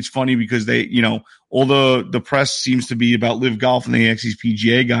 I think it's funny because they, all the press seems to be about live golf and they ask these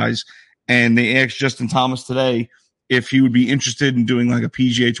PGA guys, and they asked Justin Thomas today if he would be interested in doing like a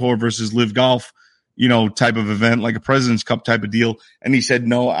PGA Tour versus live golf, type of event, like a President's Cup type of deal. And he said,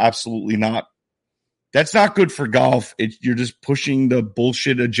 no, absolutely not. That's not good for golf. You're just pushing the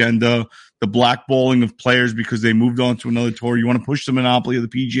bullshit agenda, the blackballing of players because they moved on to another tour. You want to push the monopoly of the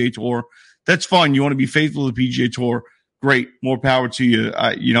PGA Tour. That's fine. You want to be faithful to the PGA Tour. Great. More power to you.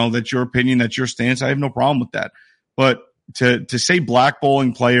 That's your opinion. That's your stance. I have no problem with that. But to say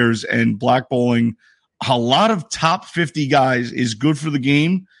blackballing players and blackballing a lot of top 50 guys is good for the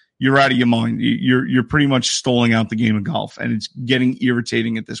game, you're out of your mind. You're pretty much stalling out the game of golf, and it's getting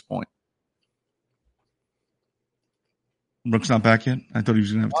irritating at this point. Brooks not back yet? I thought he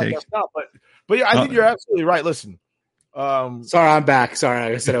was going to have a take. But yeah, I think you're absolutely right. Listen. Sorry, I'm back. Sorry,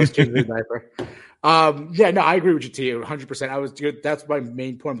 like I said, I was changing the diaper. I agree with you, T. 100%. That's my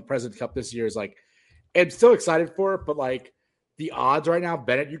main point of the President's Cup this year is like, I'm still excited for it, but like the odds right now,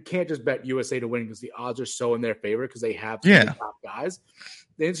 Bennett, you can't just bet USA to win because the odds are so in their favor because they have so many top guys.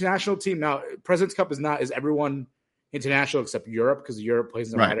 The international team now, President's Cup is everyone international except Europe because Europe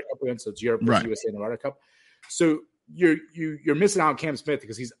plays in the Ryder Cup again, so it's Europe versus USA in the Ryder Cup. So you're missing out on Cam Smith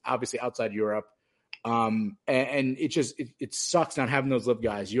because he's obviously outside Europe. And it sucks not having those live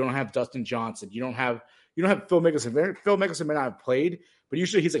guys. You don't have Dustin Johnson. You don't have Phil Mickelson. Phil Mickelson may not have played, but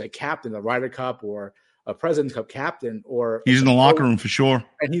usually he's like a captain, a Ryder Cup or a President's Cup captain, or he's in the locker room for sure.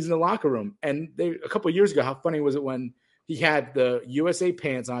 And he's in the locker room. And a couple of years ago, how funny was it when he had the USA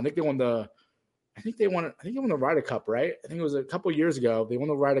pants on? I think they won the Ryder Cup, right? I think it was a couple of years ago. They won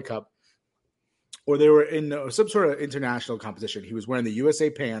the Ryder Cup, or they were in some sort of international competition. He was wearing the USA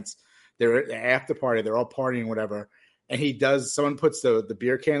pants. They're at the after party. They're all partying, whatever. And someone puts the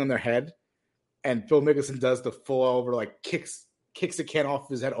beer can on their head, and Phil Mickelson does the full over, like kicks the can off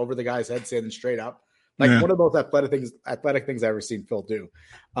his head over the guy's head, standing straight up. Like one of the most athletic things I've ever seen Phil do.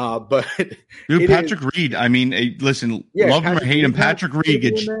 But dude, Patrick Reed, I mean, listen, love him or hate him, Patrick Reed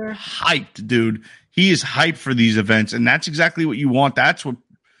gets hyped, dude. He is hyped for these events, and that's exactly what you want. That's what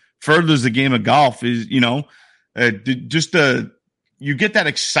furthers the game of golf is, you get that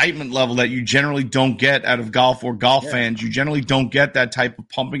excitement level that you generally don't get out of golf or golf fans. You generally don't get that type of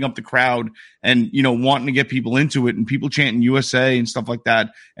pumping up the crowd and, wanting to get people into it and people chanting USA and stuff like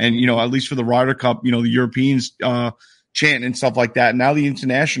that. And, at least for the Ryder Cup, the Europeans chanting and stuff like that. And now the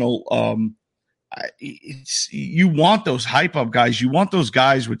international, you want those hype up guys. You want those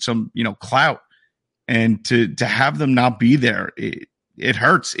guys with some, clout, and to have them not be there. it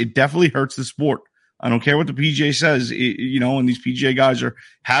hurts. It definitely hurts the sport. I don't care what the PGA says, and these PGA guys are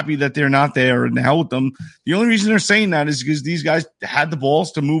happy that they're not there and hell with them. The only reason they're saying that is because these guys had the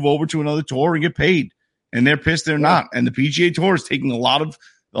balls to move over to another tour and get paid, and they're pissed they're not. And the PGA Tour is taking a lot of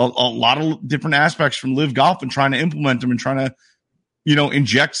different aspects from Live Golf and trying to implement them and trying to,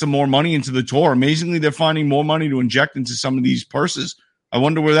 inject some more money into the tour. Amazingly, they're finding more money to inject into some of these purses. I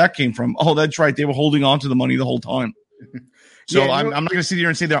wonder where that came from. Oh, that's right. They were holding on to the money the whole time. So I'm not going to sit here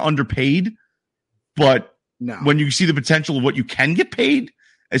and say they're underpaid. But when you see the potential of what you can get paid,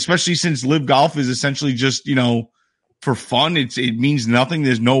 especially since Live Golf is essentially just, for fun, it means nothing.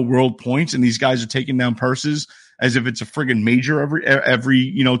 There's no world points, and these guys are taking down purses as if it's a friggin' major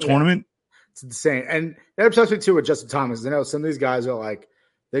every tournament. It's insane. And that upsets me too with Justin Thomas. I know some of these guys are like,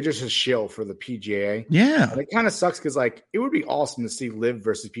 they're just a shill for the PGA. Yeah. And it kind of sucks because it would be awesome to see Live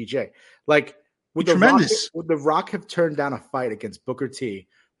versus PGA. Would the Rock have turned down a fight against Booker T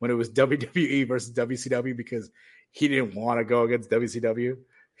when it was WWE versus WCW because he didn't want to go against WCW?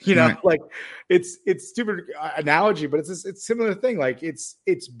 It's stupid analogy, but it's a similar thing.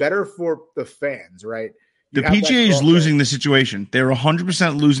 It's better for the fans, right? The PGA is losing the situation. They're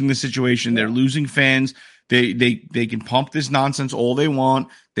 100% losing the situation. They're losing fans. They can pump this nonsense all they want.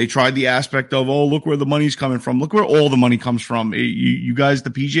 They tried the aspect of, oh, look where the money's coming from. Look where all the money comes from. You guys, the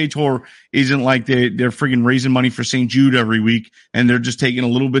PGA Tour isn't like they're friggin' raising money for St. Jude every week, and they're just taking a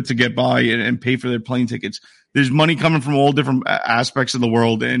little bit to get by and pay for their plane tickets. There's money coming from all different aspects of the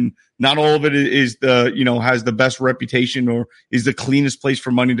world, and not all of it is has the best reputation or is the cleanest place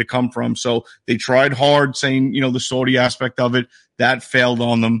for money to come from. So they tried hard saying, the Saudi aspect of it. That failed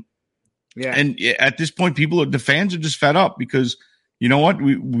on them. Yeah. And at this point, the fans are just fed up because you know what?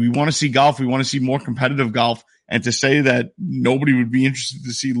 We want to see golf. We want to see more competitive golf. And to say that nobody would be interested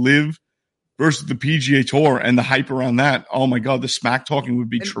to see Live versus the PGA Tour and the hype around that, oh my God, the smack talking would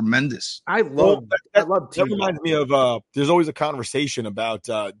be tremendous. I love that reminds me of there's always a conversation about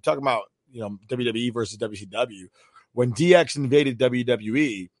talking about WWE versus WCW. When DX invaded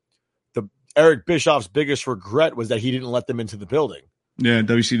WWE, Eric Bischoff's biggest regret was that he didn't let them into the building. Yeah,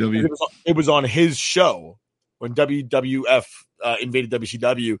 WCW. It was on his show when WWF invaded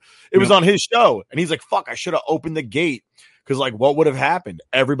WCW. It was on his show, and he's like, "Fuck! I should have opened the gate because, what would have happened?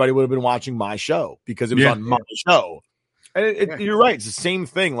 Everybody would have been watching my show because it was on my show." And you're right; it's the same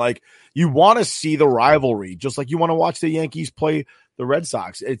thing. You want to see the rivalry, just like you want to watch the Yankees play the Red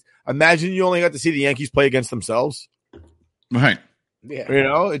Sox. Imagine you only got to see the Yankees play against themselves, right? Yeah,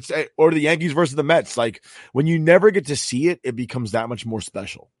 it's or the Yankees versus the Mets. When you never get to see it, it becomes that much more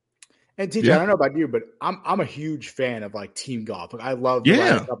special. And TJ, I don't know about you, but I'm a huge fan of team golf. I love the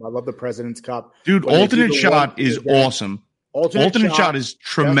Ryder Cup. I love the President's Cup. Dude, alternate shot is awesome. Alternate shot is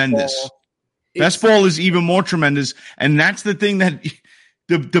tremendous. Best ball is even more tremendous, and that's the thing that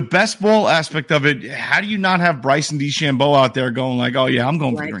the best ball aspect of it. How do you not have Bryson DeChambeau out there going oh yeah, I'm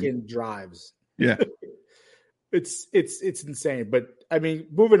going for the green drives? Yeah. It's insane. But I mean,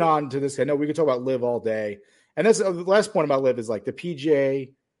 moving on to this, I know we could talk about Live all day. And that's the last point about Live is the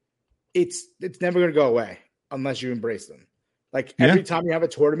PGA, it's never going to go away unless you embrace them. Every time you have a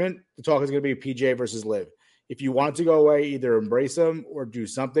tournament, the talk is going to be PGA versus Live. If you want it to go away, either embrace them or do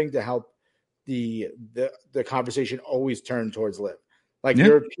something to help the conversation always turn towards Live.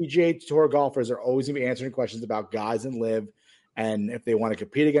 Your PGA Tour golfers are always going to be answering questions about guys in Live. And if they want to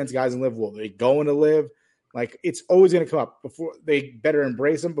compete against guys in Live, will they go into Live? It's always going to come up. Before they better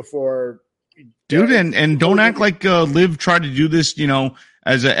embrace them before. Dude, and don't act like Liv tried to do this,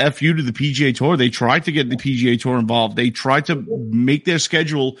 as a FU to the PGA Tour. They tried to get the PGA Tour involved. They tried to make their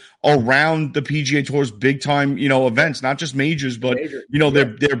schedule around the PGA Tour's big time, events, not just majors, but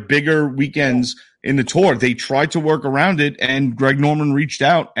their bigger weekends in the tour. They tried to work around it, and Greg Norman reached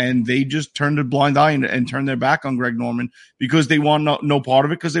out, and they just turned a blind eye and turned their back on Greg Norman because they want no part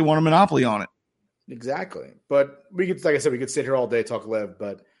of it because they want a monopoly on it. Exactly. But we could, like I said, we could sit here all day, talk Live,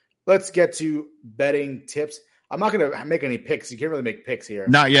 but let's get to betting tips. I'm not going to make any picks. You can't really make picks here.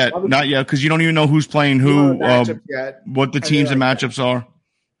 Not yet. Because you don't even know who's playing who, what the teams and matchups are.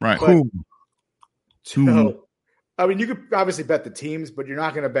 Right. So, I mean, you could obviously bet the teams, but you're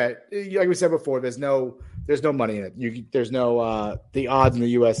not going to bet. Like we said before, there's no money in it. There's no the odds in the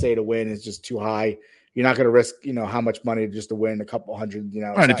USA to win is just too high. You're not going to risk, how much money just to win a couple hundred,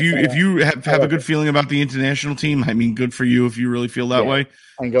 Right. If you have a good feeling about the international team, I mean, good for you if you really feel that way.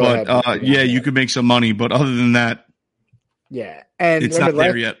 And go ahead. You could make some money, but other than that, and it's not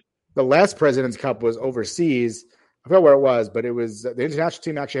there yet. The last President's Cup was overseas. I forgot where it was, but it was the international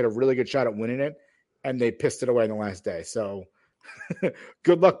team actually had a really good shot at winning it, and they pissed it away in the last day. So,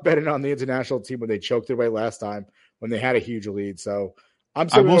 good luck betting on the international team when they choked it away last time when they had a huge lead. So.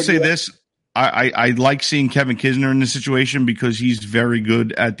 I will say this. I like seeing Kevin Kisner in this situation because he's very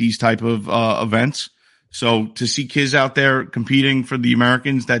good at these type of events. So to see Kiz out there competing for the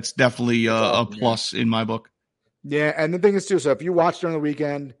Americans, that's definitely a plus in my book. Yeah, and the thing is too, so if you watch during the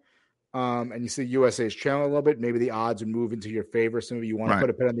weekend and you see USA's trailing a little bit, maybe the odds would move into your favor. So maybe you want to put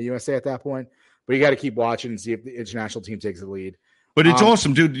a bet on the USA at that point. But you got to keep watching and see if the international team takes the lead. But it's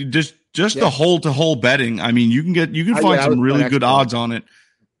awesome, dude. Just the hole-to-hole betting. I mean, you can find some really good odds on it.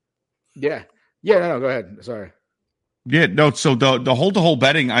 Yeah. Yeah, no, go ahead. Sorry. Yeah, no, so the hole-to-hole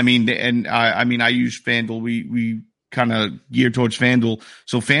betting, I mean, and I use FanDuel. We kind of gear towards FanDuel.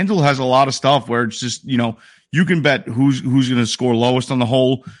 So FanDuel has a lot of stuff where it's just, you can bet who's going to score lowest on the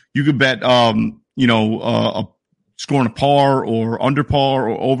hole. You could bet, scoring a par or under par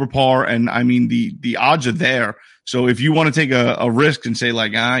or over par. And I mean, the odds are there. So if you want to take a risk and say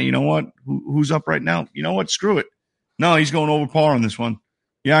like, you know what, who's up right now? You know what? Screw it. No, he's going over par on this one.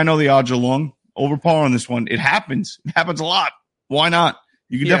 Yeah, I know the odds are long. Over par on this one. It happens. It happens a lot. Why not?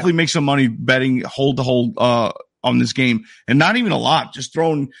 You can definitely make some money betting hold to hold on this game, and not even a lot. Just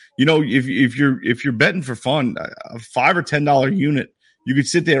throwing, if you're betting for fun, a $5 or $10 unit, you could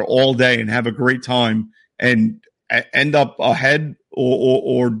sit there all day and have a great time and end up ahead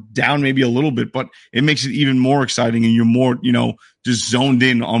or down maybe a little bit, but it makes it even more exciting, and you're more just zoned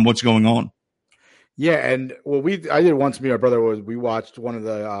in on what's going on. Yeah, and I did once. Me and my brother we watched one of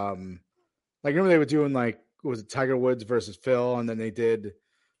the remember they were doing was it Tiger Woods versus Phil, and then they did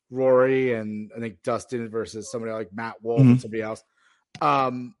Rory and I think Dustin versus somebody like Matt Wolff and somebody else.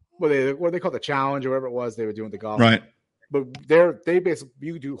 What they call the challenge or whatever it was they were doing with the golf. Right. But they basically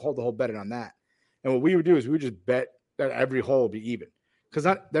you do hold the whole betting on that. And what we would do is we would just bet that every hole would be even. Because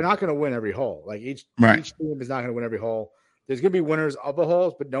they're not going to win every hole. Like each team is not going to win every hole. There's going to be winners of the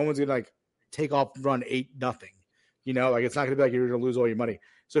holes, but no one's going to take off and run 8-0. It's not going to be like you're going to lose all your money.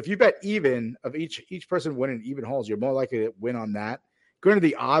 So if you bet even of each person winning even holes, you're more likely to win on that. Granted,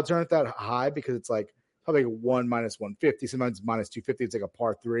 the odds aren't that high because it's probably 1 minus 150, sometimes minus 250. It's like a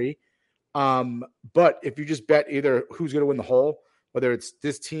par 3. But if you just bet either who's going to win the hole, whether it's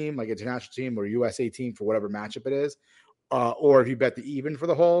this team, like international team or USA team for whatever matchup it is, or if you bet the even for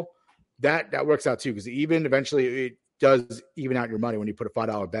the hole, that works out too because the even eventually it does even out your money when you put a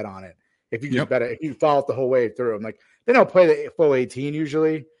 $5 bet on it. If you just bet it, if you follow it the whole way through, they don't play the full 18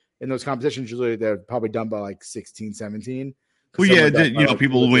 usually in those competitions. Usually they're probably done by 16, 17. Well, yeah,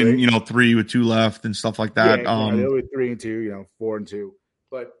 people win, 3 with 2 left and stuff like that. Yeah, they'll win 3 and 2, 4 and 2.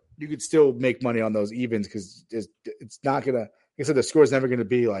 But you could still make money on those evens because it's not gonna. Like I said, the score is never going to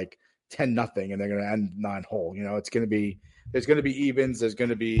be 10-0, and they're going to end 9-hole. It's going to be there's going to be evens. There's going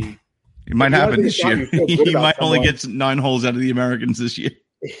to be. It might happen this year. You might only get 9 holes out of the Americans this year.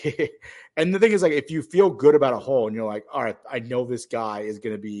 And the thing is, if you feel good about a hole and you're like, all right, I know this guy is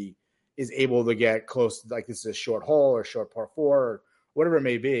able to get close to this is a short hole or short par 4 or whatever it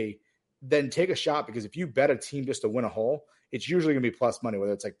may be, then take a shot because if you bet a team just to win a hole, it's usually going to be plus money,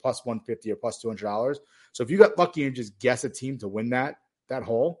 whether it's plus $150 or plus $200. So if you got lucky and just guess a team to win that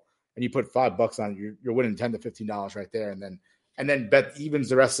hole and you put $5 on it, you're winning $10 to $15 right there. And then bet evens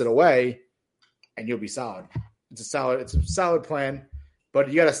the rest of the way and you'll be solid. It's a solid plan. But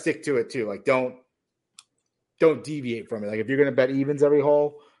you got to stick to it too. Don't deviate from it. If you're going to bet evens every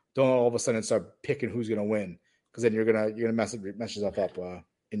hole, don't all of a sudden start picking who's going to win because then you're gonna mess yourself up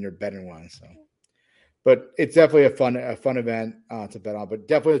in your betting line. So, but it's definitely a fun event to bet on. But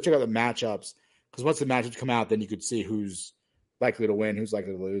definitely check out the matchups because once the matchups come out, then you could see who's likely to win, who's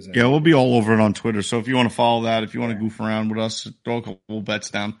likely to lose. Yeah, we'll be all over it on Twitter. So if you want to follow that, if you want to goof around with us, throw a couple bets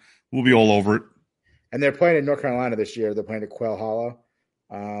down, we'll be all over it. And they're playing in North Carolina this year. They're playing at Quail Hollow.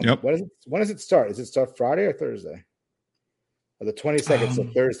 Yep. When does it start? Does it start Friday or Thursday? Or the 22nd, so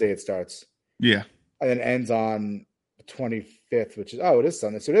Thursday it starts. Yeah. And then ends on the 25th, which is it is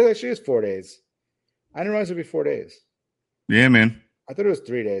Sunday. So it actually is 4 days. I didn't realize it would be 4 days. Yeah, man. I thought it was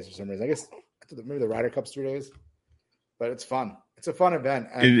 3 days for some reason. I guess maybe the Ryder Cup's 3 days. But it's fun. It's a fun event.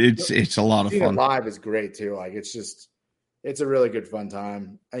 And it's a lot of fun. It live is great too. It's a really good fun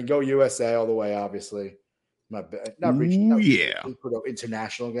time. And go USA all the way, obviously. Not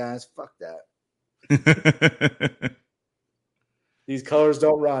international guys. Fuck that. These colors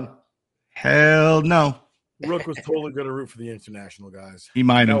don't run. Hell no. Rook was totally going to root for the international guys. He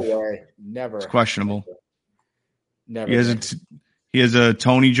might have. No way. Never. It's questionable. Never. He has a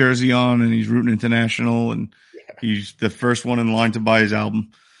Tony jersey on, and he's rooting international, and he's the first one in line to buy his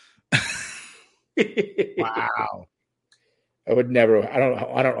album. Wow. I would never. I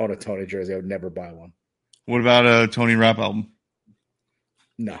don't own a Tony jersey. I would never buy one. What about a Tony rap album?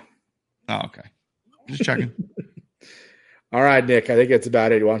 No. Oh, okay. Just checking. All right, Nick, I think that's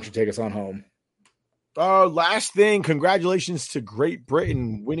about it. Why don't you take us on home? Last thing, congratulations to Great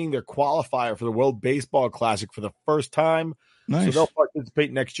Britain winning their qualifier for the World Baseball Classic for the first time. Nice. So they'll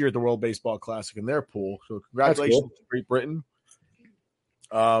participate next year at the World Baseball Classic in their pool. So congratulations to Great Britain.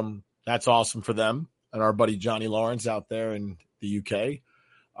 That's awesome for them and our buddy Johnny Lawrence out there in the UK.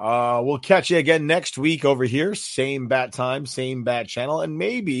 We'll catch you again next week over here. Same bat time, same bat channel, and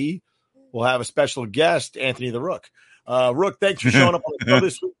maybe we'll have a special guest, Anthony the Rook. Rook, thanks for showing up on the show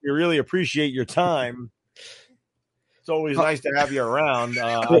this week. We really appreciate your time. It's always nice to have you around.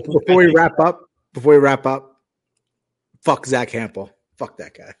 Before we wrap up, fuck Zach Hampel. Fuck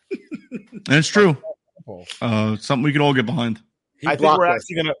that guy. That's true. Something we can all get behind. I think we're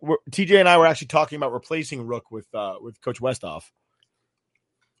actually TJ and I were actually talking about replacing Rook with Coach Westhoff.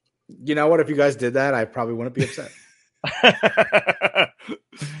 You know what? If you guys did that, I probably wouldn't be upset.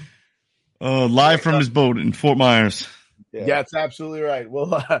 Live from his boat in Fort Myers. Yeah, that's absolutely right.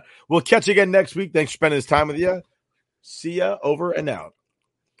 We'll catch you again next week. Thanks for spending this time with you. See ya. Over and out.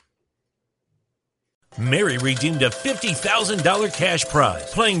 Mary redeemed a $50,000 cash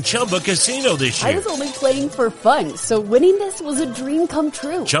prize playing Chumba Casino this year. I was only playing for fun, so winning this was a dream come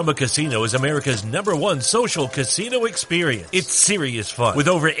true. Chumba Casino is America's #1 social casino experience. It's serious fun. With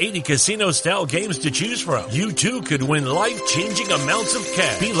over 80 casino-style games to choose from, you too could win life-changing amounts of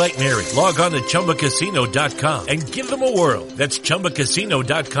cash. Be like Mary. Log on to ChumbaCasino.com and give them a whirl. That's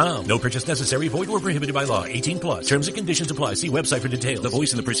ChumbaCasino.com. No purchase necessary. Void where prohibited by law. 18+. Terms and conditions apply. See website for details. The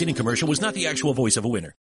voice in the preceding commercial was not the actual voice of a winner.